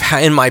where I'm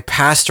in my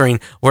pastoring,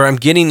 where I'm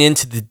getting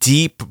into the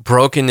deep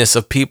brokenness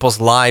of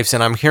people's lives,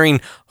 and I'm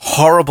hearing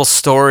horrible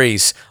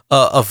stories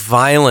of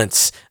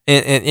violence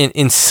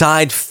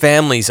inside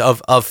families,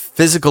 of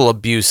physical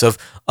abuse,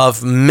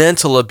 of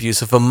mental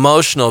abuse, of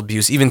emotional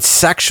abuse, even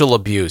sexual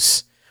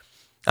abuse.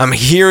 I'm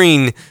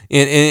hearing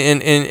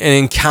and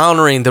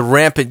encountering the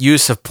rampant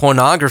use of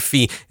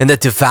pornography and the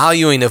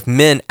devaluing of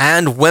men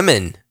and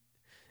women.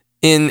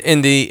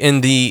 In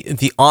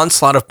the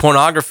onslaught of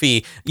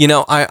pornography,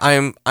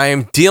 I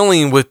am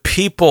dealing with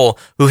people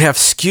who have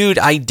skewed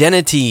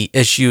identity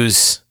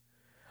issues,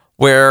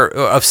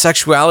 of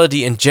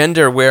sexuality and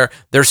gender, where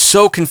they're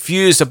so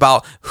confused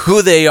about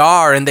who they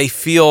are and they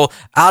feel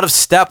out of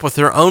step with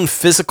their own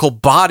physical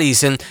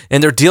bodies, and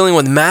they're dealing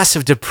with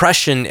massive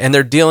depression, and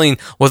they're dealing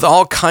with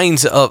all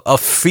kinds of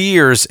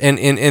fears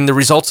and the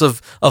results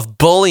of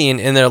bullying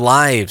in their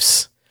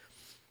lives.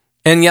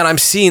 And yet I'm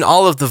seeing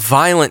all of the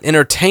violent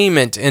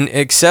entertainment and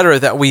et cetera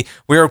that we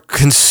are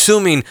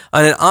consuming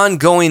on an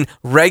ongoing,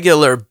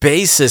 regular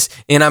basis.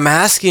 And I'm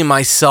asking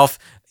myself,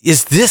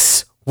 is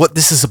this what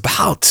this is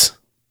about?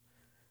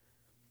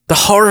 The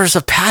horrors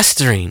of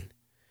pastoring.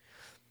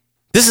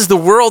 This is the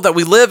world that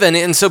we live in.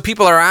 And so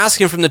people are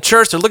asking from the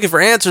church, they're looking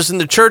for answers,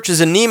 and the church is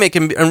anemic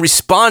and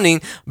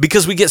responding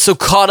because we get so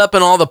caught up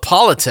in all the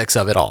politics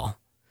of it all.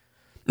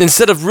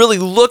 Instead of really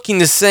looking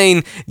to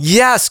saying,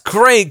 yes,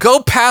 great,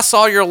 go pass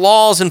all your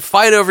laws and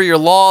fight over your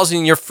laws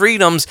and your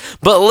freedoms,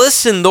 but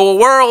listen, the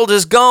world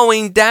is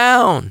going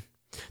down.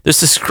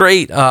 There's this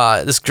great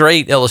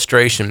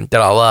illustration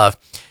that I love,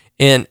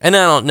 and I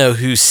don't know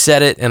who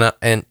said it,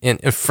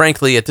 and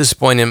frankly, at this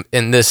point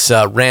in this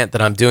rant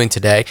that I'm doing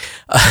today,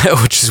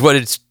 which is what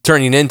it's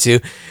turning into,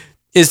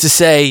 is to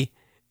say,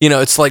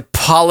 it's like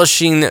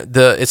polishing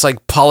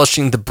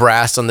the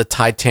brass on the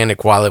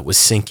Titanic while it was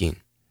sinking.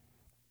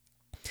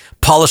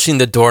 Polishing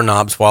the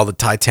doorknobs while the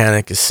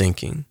Titanic is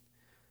sinking.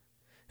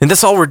 And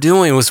that's all we're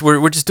doing,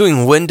 we're just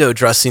doing window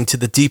dressing to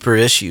the deeper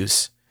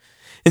issues.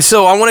 And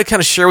so I want to kind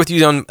of share with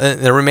you on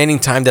the remaining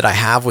time that I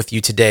have with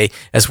you today,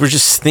 as we're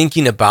just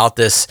thinking about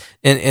this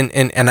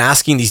and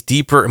asking these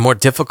deeper and more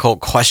difficult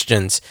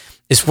questions,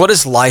 is what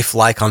is life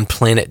like on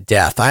planet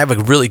Death? I have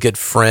a really good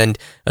friend.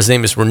 His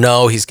name is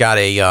Renaud. He's got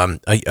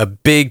a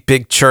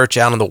big church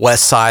out on the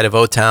west side of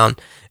O-Town.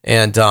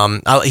 And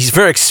he's a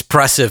very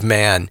expressive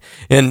man,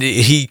 and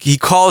he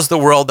calls the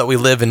world that we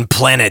live in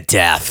planet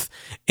Death.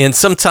 And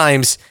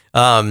sometimes,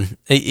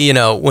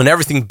 when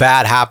everything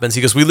bad happens,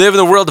 he goes, "We live in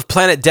the world of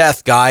planet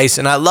Death, guys."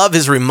 And I love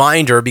his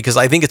reminder because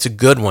I think it's a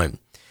good one.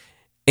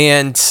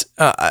 And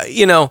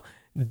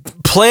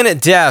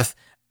planet Death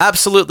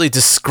absolutely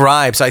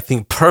describes, I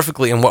think,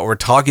 perfectly in what we're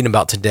talking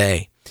about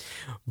today.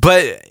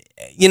 But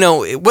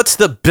what's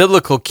the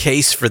biblical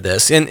case for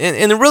this? And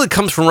it really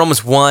comes from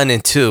Romans 1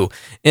 and 2.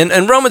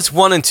 And Romans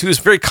 1 and 2 is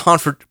a very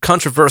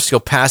controversial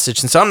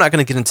passage, and so I'm not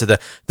going to get into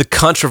the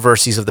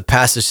controversies of the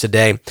passage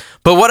today.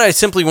 But what I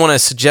simply want to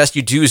suggest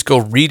you do is go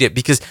read it,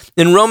 because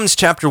in Romans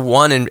chapter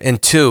 1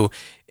 and 2,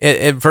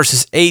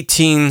 verses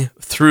 18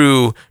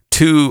 through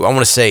 2, I want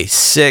to say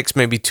 6,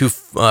 maybe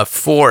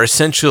 4,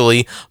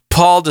 essentially,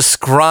 Paul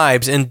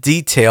describes in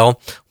detail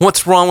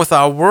what's wrong with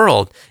our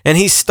world. And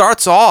he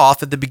starts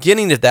off at the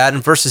beginning of that in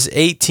verses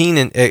 18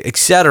 and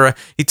etc.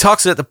 He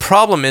talks that the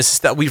problem is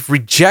that we've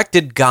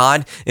rejected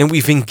God and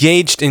we've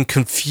engaged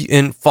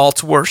in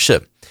false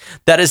worship.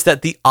 That is,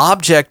 that the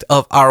object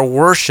of our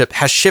worship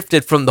has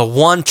shifted from the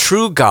one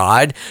true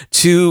God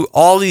to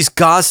all these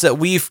gods that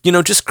we've,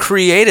 just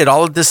created,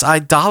 all of this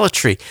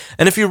idolatry.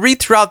 And if you read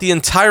throughout the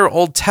entire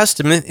Old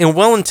Testament and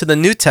well into the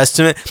New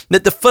Testament,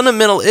 that the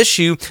fundamental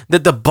issue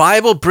that the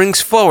Bible brings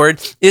forward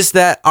is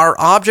that our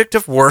object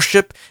of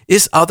worship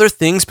is other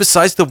things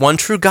besides the one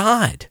true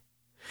God.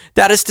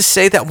 That is to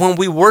say that when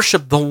we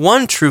worship the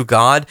one true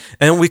God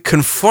and we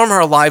conform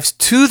our lives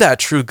to that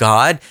true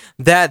God,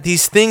 that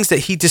these things that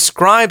he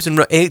describes in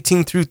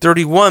 18 through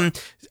 31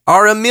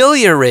 are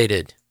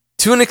ameliorated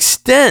to an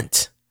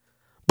extent.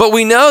 But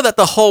we know that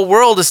the whole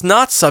world is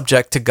not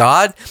subject to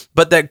God,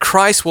 but that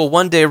Christ will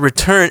one day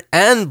return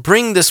and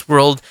bring this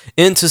world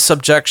into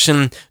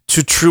subjection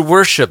to true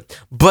worship.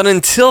 But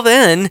until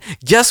then,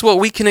 guess what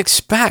we can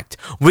expect?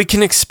 We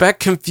can expect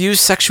confused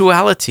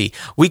sexuality.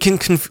 We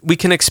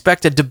can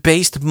expect a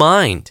debased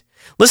mind.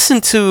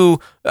 Listen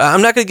to,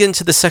 I'm not going to get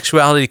into the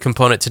sexuality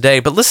component today,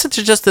 but listen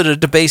to just the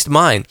debased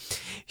mind.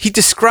 He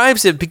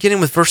describes it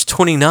beginning with verse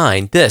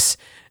 29,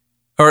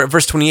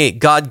 verse 28,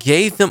 God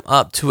gave them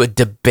up to a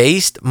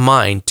debased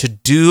mind to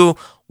do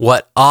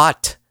what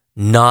ought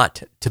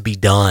not to be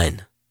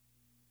done.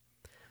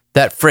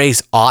 That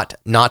phrase, ought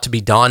not to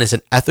be done, is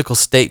an ethical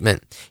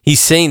statement.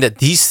 He's saying that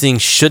these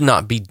things should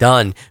not be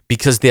done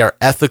because they are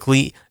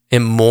ethically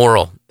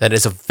immoral. That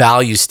is a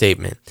value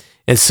statement.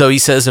 And so he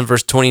says in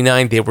verse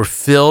 29, they were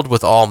filled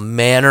with all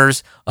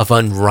manners of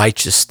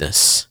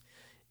unrighteousness.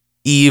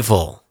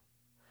 evil,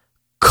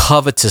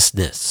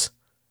 covetousness,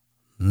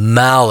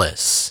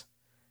 malice,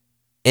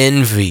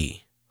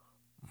 envy,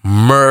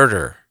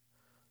 murder,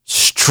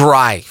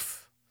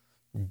 strife,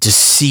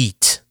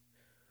 deceit,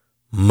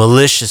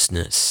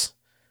 maliciousness,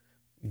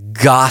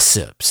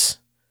 gossips.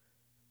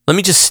 Let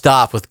me just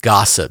stop with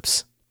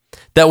gossips.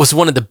 That was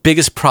one of the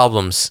biggest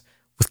problems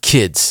with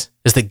kids,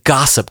 is they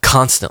gossip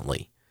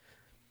constantly.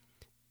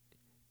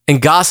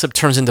 And gossip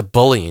turns into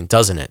bullying,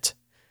 doesn't it?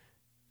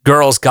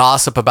 Girls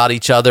gossip about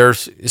each other,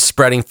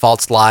 spreading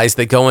false lies.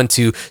 They go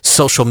into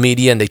social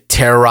media and they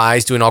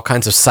terrorize, doing all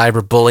kinds of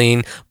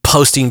cyberbullying,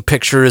 posting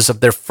pictures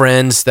of their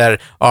friends that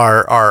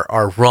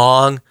are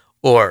wrong,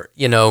 or,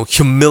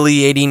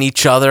 humiliating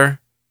each other.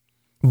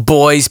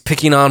 Boys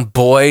picking on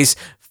boys,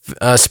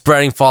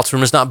 spreading false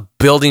rumors, not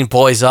building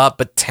boys up,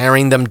 but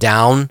tearing them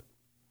down.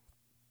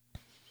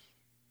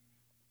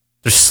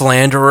 They're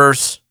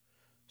slanderers,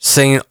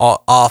 saying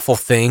awful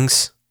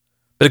things.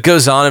 But it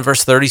goes on in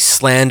verse 30,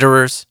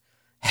 slanderers,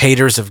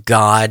 haters of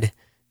God,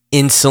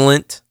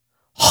 insolent,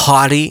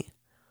 haughty,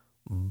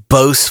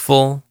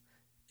 boastful,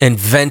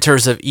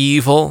 inventors of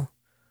evil,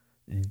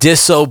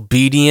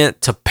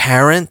 disobedient to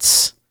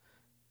parents,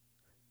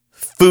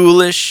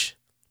 foolish,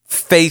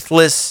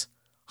 faithless,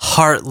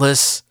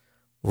 heartless,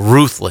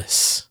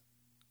 ruthless.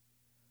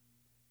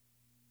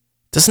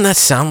 Doesn't that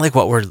sound like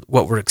what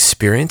we're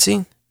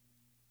experiencing?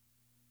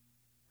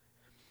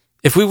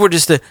 If we were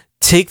just to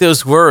take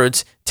those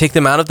words, take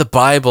them out of the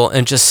Bible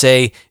and just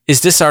say,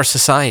 is this our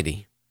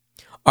society?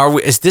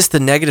 Is this the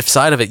negative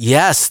side of it?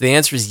 Yes. The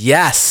answer is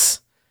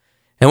yes.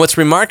 And what's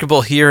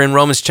remarkable here in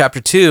Romans chapter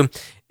 2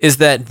 is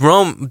that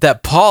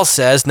Paul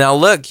says, now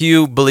look,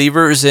 you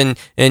believers, and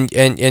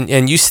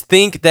you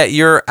think that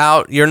you're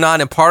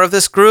not a part of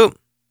this group?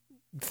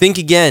 Think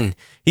again.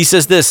 He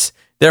says this,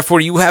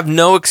 therefore you have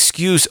no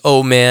excuse,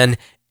 O man,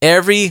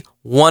 every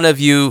one of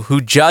you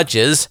who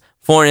judges,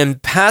 for in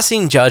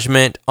passing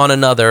judgment on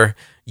another,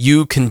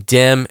 you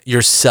condemn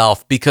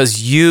yourself,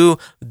 because you,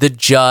 the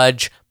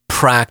judge,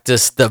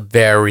 practice the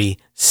very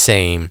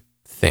same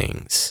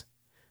things.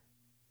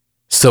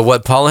 So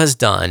what Paul has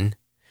done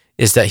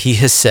is that he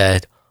has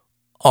said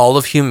all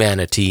of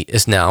humanity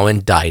is now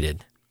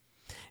indicted.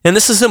 And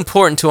this is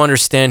important to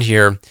understand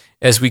here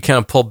as we kind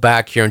of pull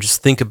back here and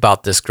just think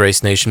about this,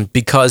 Grace Nation,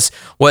 because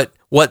what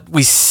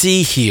we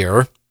see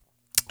here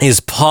is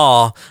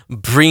Paul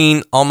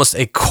bringing almost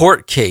a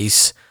court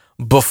case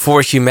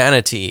before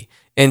humanity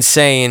and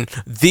saying,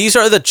 these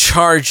are the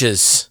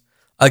charges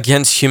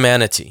against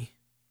humanity.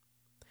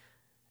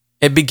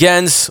 It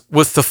begins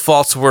with the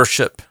false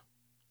worship.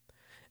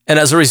 And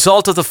as a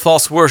result of the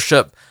false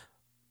worship,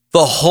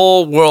 the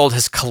whole world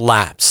has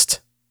collapsed.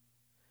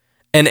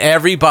 And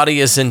everybody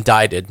is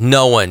indicted.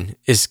 No one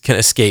can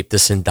escape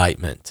this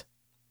indictment.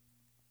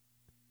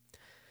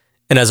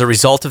 And as a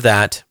result of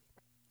that,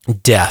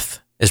 death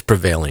is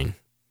prevailing.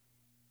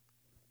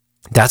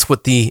 That's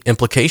what the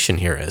implication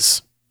here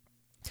is.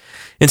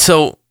 And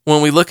so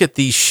when we look at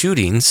these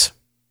shootings,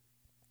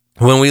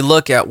 when we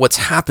look at what's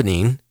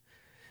happening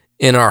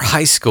in our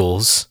high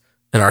schools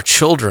and our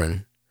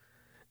children,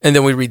 and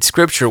then we read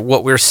scripture,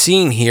 what we're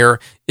seeing here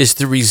is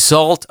the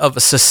result of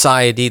a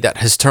society that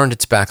has turned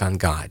its back on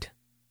God.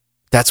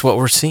 That's what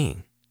we're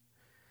seeing.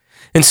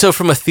 And so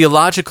from a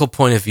theological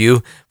point of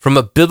view, from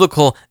a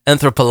biblical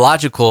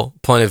anthropological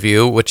point of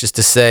view, which is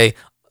to say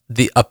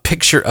a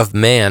picture of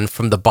man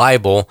from the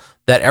Bible,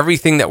 that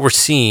everything that we're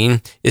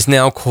seeing is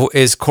now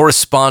is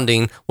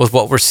corresponding with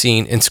what we're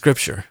seeing in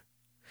scripture.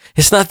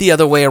 It's not the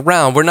other way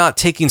around. We're not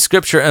taking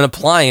scripture and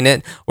applying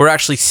it. We're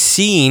actually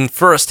seeing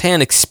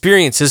firsthand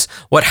experiences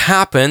what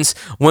happens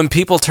when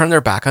people turn their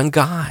back on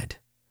God.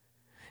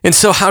 And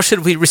so how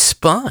should we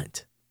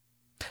respond?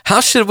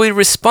 How should we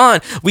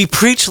respond? We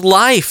preach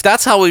life.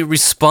 That's how we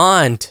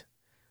respond.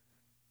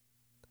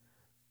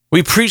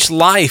 We preach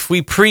life.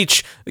 We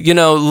preach,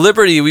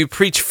 liberty. We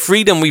preach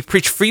freedom. We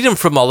preach freedom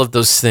from all of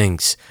those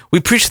things. We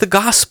preach the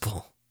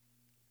gospel.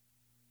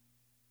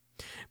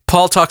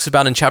 Paul talks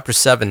about in chapter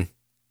 7,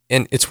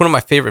 and it's one of my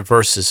favorite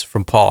verses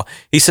from Paul.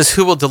 He says,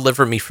 who will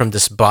deliver me from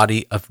this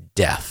body of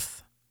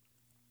death?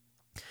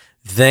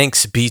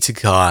 Thanks be to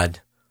God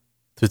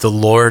through the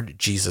Lord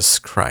Jesus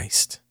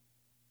Christ.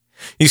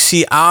 You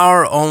see,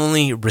 our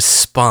only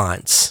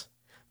response,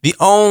 the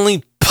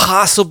only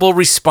possible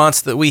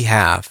response that we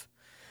have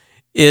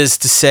is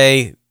to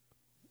say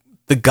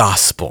the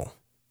gospel.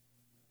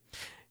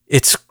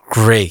 It's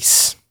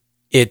grace.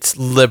 It's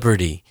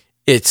liberty.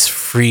 It's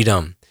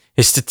freedom.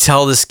 It's to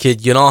tell this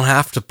kid, you don't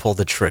have to pull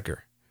the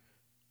trigger.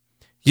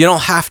 You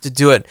don't have to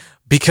do it,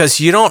 because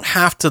you don't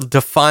have to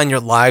define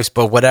your lives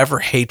by whatever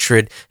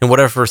hatred and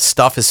whatever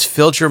stuff has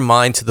filled your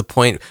mind to the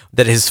point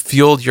that has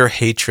fueled your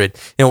hatred.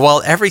 And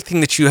while everything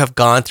that you have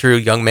gone through,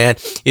 young man,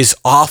 is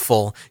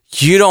awful,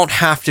 you don't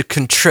have to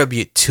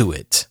contribute to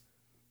it.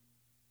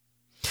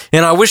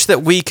 And I wish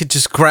that we could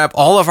just grab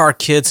all of our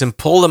kids and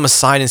pull them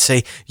aside and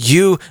say,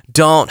 you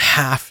don't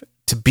have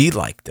to be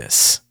like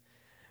this.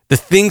 The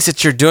things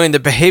that you're doing, the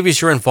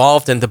behaviors you're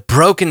involved in, the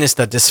brokenness,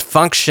 the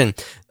dysfunction,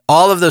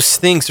 all of those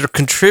things that are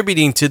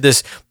contributing to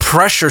this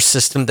pressure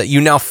system that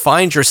you now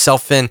find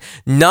yourself in,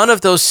 none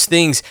of those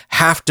things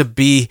have to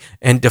be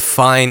and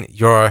define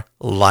your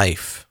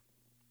life.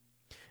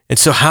 And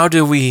so how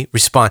do we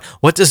respond?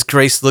 What does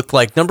grace look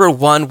like? Number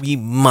one, we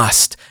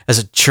must, as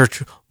a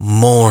church,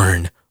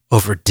 mourn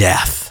over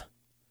death.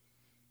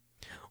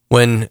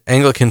 When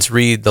Anglicans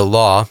read the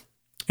law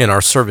in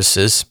our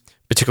services,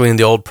 particularly in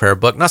the old prayer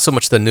book, not so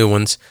much the new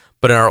ones,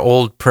 but in our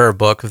old prayer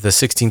book of the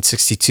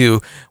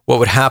 1662, what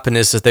would happen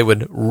is that they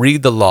would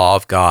read the law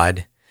of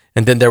God,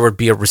 and then there would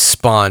be a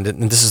response.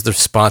 And this is the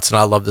response, and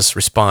I love this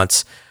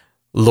response.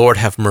 Lord,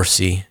 have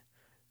mercy.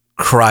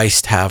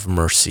 Christ, have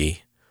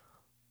mercy.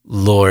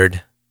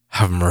 Lord,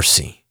 have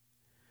mercy.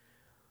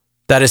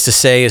 That is to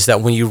say, is that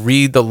when you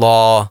read the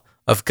law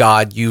of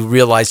God, you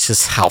realize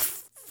just how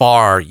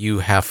far you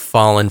have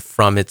fallen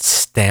from its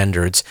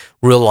standards,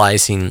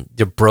 realizing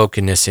the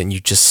brokenness, and you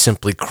just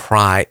simply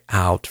cry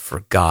out for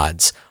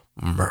God's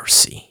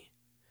mercy.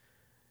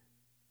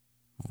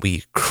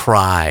 We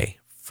cry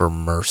for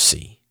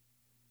mercy.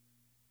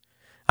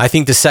 I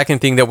think the second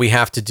thing that we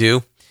have to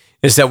do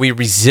is that we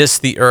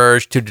resist the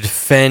urge to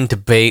defend,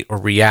 debate, or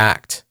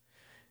react.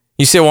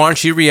 You say, well,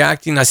 aren't you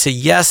reacting? I say,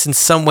 yes, in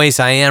some ways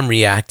I am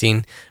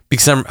reacting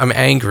because I'm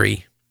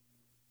angry.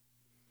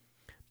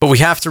 But we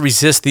have to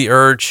resist the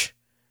urge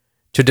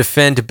to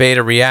defend, debate,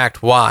 or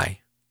react.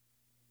 Why?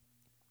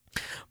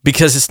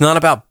 Because it's not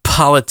about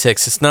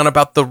politics. It's not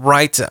about the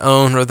right to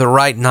own or the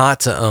right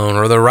not to own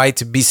or the right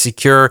to be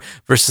secure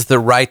versus the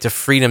right to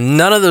freedom.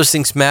 None of those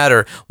things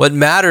matter. What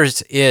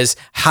matters is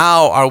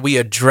how are we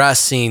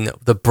addressing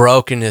the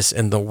brokenness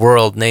in the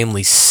world,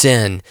 namely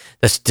sin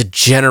that's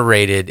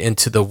degenerated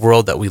into the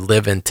world that we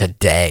live in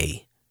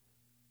today.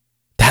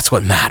 That's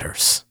what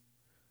matters.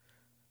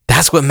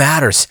 That's what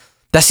matters.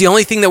 That's the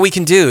only thing that we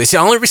can do. It's the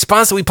only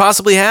response that we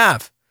possibly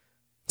have.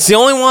 It's the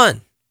only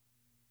one.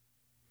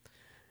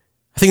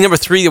 I think number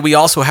three, that we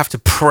also have to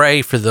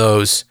pray for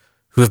those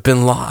who have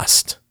been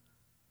lost.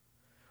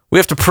 We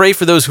have to pray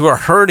for those who are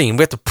hurting.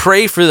 We have to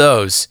pray for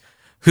those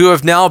who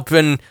have now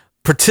been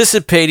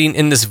participating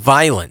in this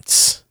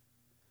violence.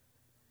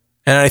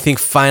 And I think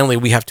finally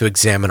we have to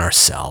examine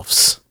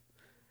ourselves.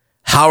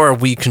 How are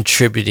we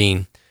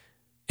contributing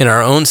in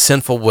our own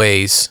sinful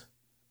ways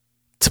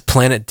to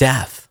planet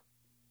death?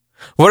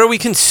 What are we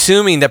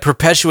consuming that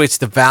perpetuates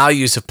the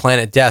values of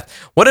planet death?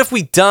 What have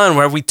we done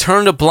where we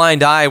turned a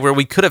blind eye where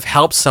we could have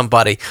helped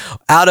somebody?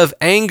 Out of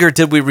anger,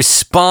 did we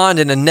respond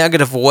in a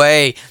negative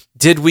way?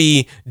 Did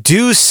we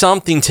do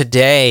something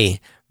today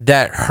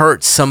that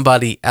hurt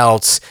somebody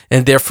else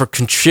and therefore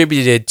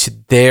contributed to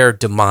their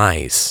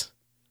demise?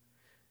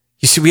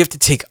 You see, we have to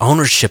take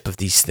ownership of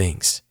these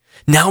things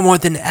now more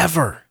than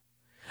ever.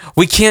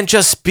 We can't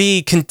just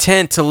be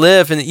content to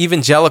live in the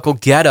evangelical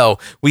ghetto.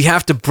 We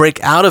have to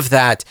break out of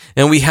that,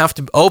 and we have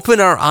to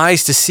open our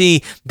eyes to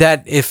see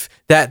that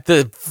that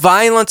the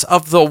violence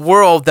of the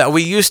world that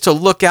we used to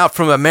look out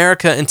from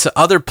America into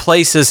other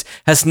places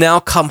has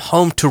now come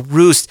home to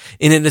roost,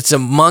 and it's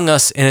among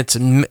us,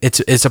 and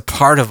it's a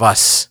part of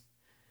us.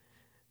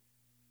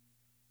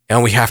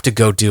 And we have to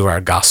go do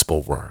our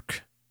gospel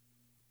work.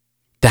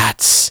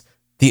 That's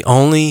the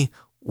only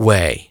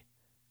way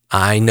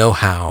I know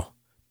how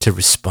to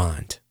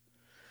respond.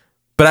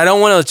 But I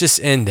don't want to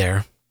just end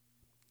there,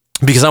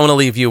 because I want to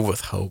leave you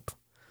with hope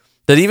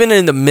that even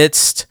in the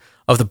midst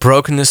of the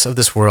brokenness of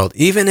this world,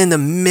 even in the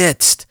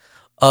midst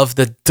of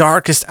the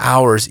darkest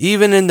hours,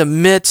 even in the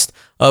midst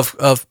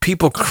of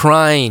people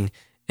crying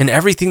and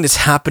everything that's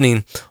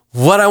happening,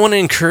 what I want to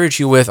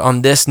encourage you with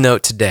on this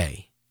note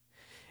today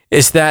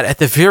is that at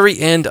the very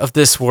end of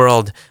this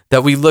world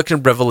that we look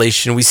in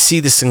Revelation, we see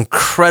this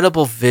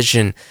incredible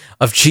vision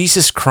of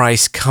Jesus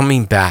Christ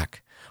coming back,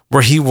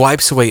 where he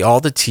wipes away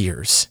all the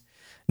tears.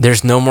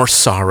 There's no more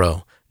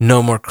sorrow,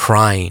 no more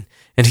crying.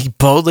 And he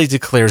boldly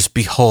declares,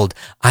 behold,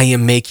 I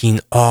am making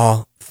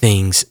all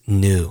things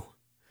new.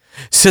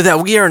 So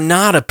that we are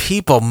not a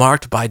people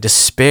marked by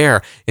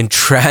despair and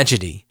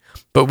tragedy,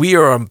 but we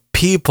are a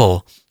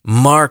people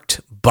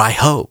marked by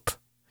hope.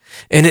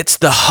 And it's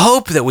the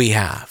hope that we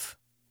have.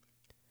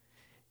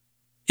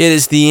 It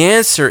is the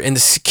answer and the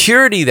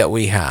security that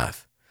we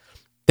have,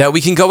 that we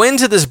can go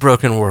into this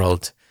broken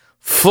world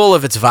full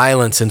of its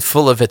violence and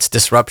full of its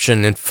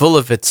disruption and full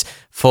of its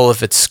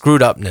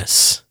screwed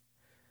upness.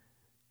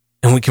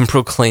 And we can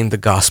proclaim the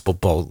gospel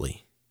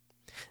boldly.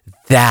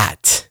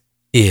 That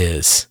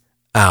is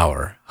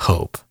our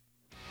hope.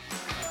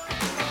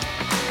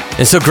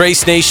 And so,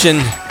 Grace Nation,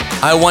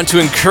 I want to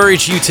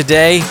encourage you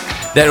today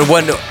that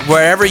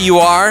wherever you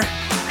are,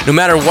 no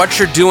matter what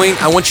you're doing,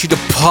 I want you to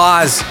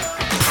pause,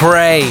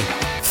 pray,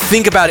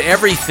 think about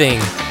everything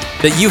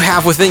that you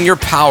have within your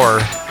power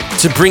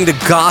to bring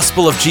the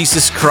gospel of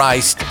Jesus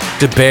Christ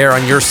to bear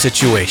on your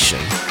situation.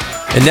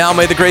 And now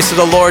may the grace of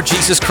the Lord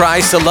Jesus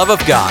Christ, the love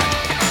of God,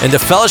 and the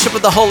fellowship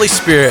of the Holy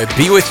Spirit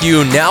be with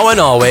you now and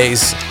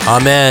always.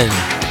 Amen.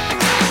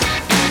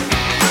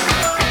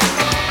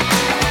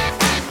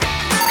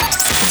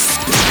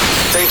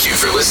 Thank you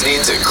for listening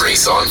to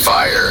Grace on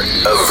Fire,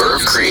 a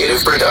Verve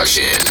Creative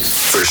production.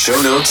 For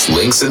show notes,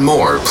 links, and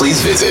more,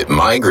 please visit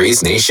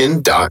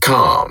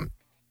mygracenation.com.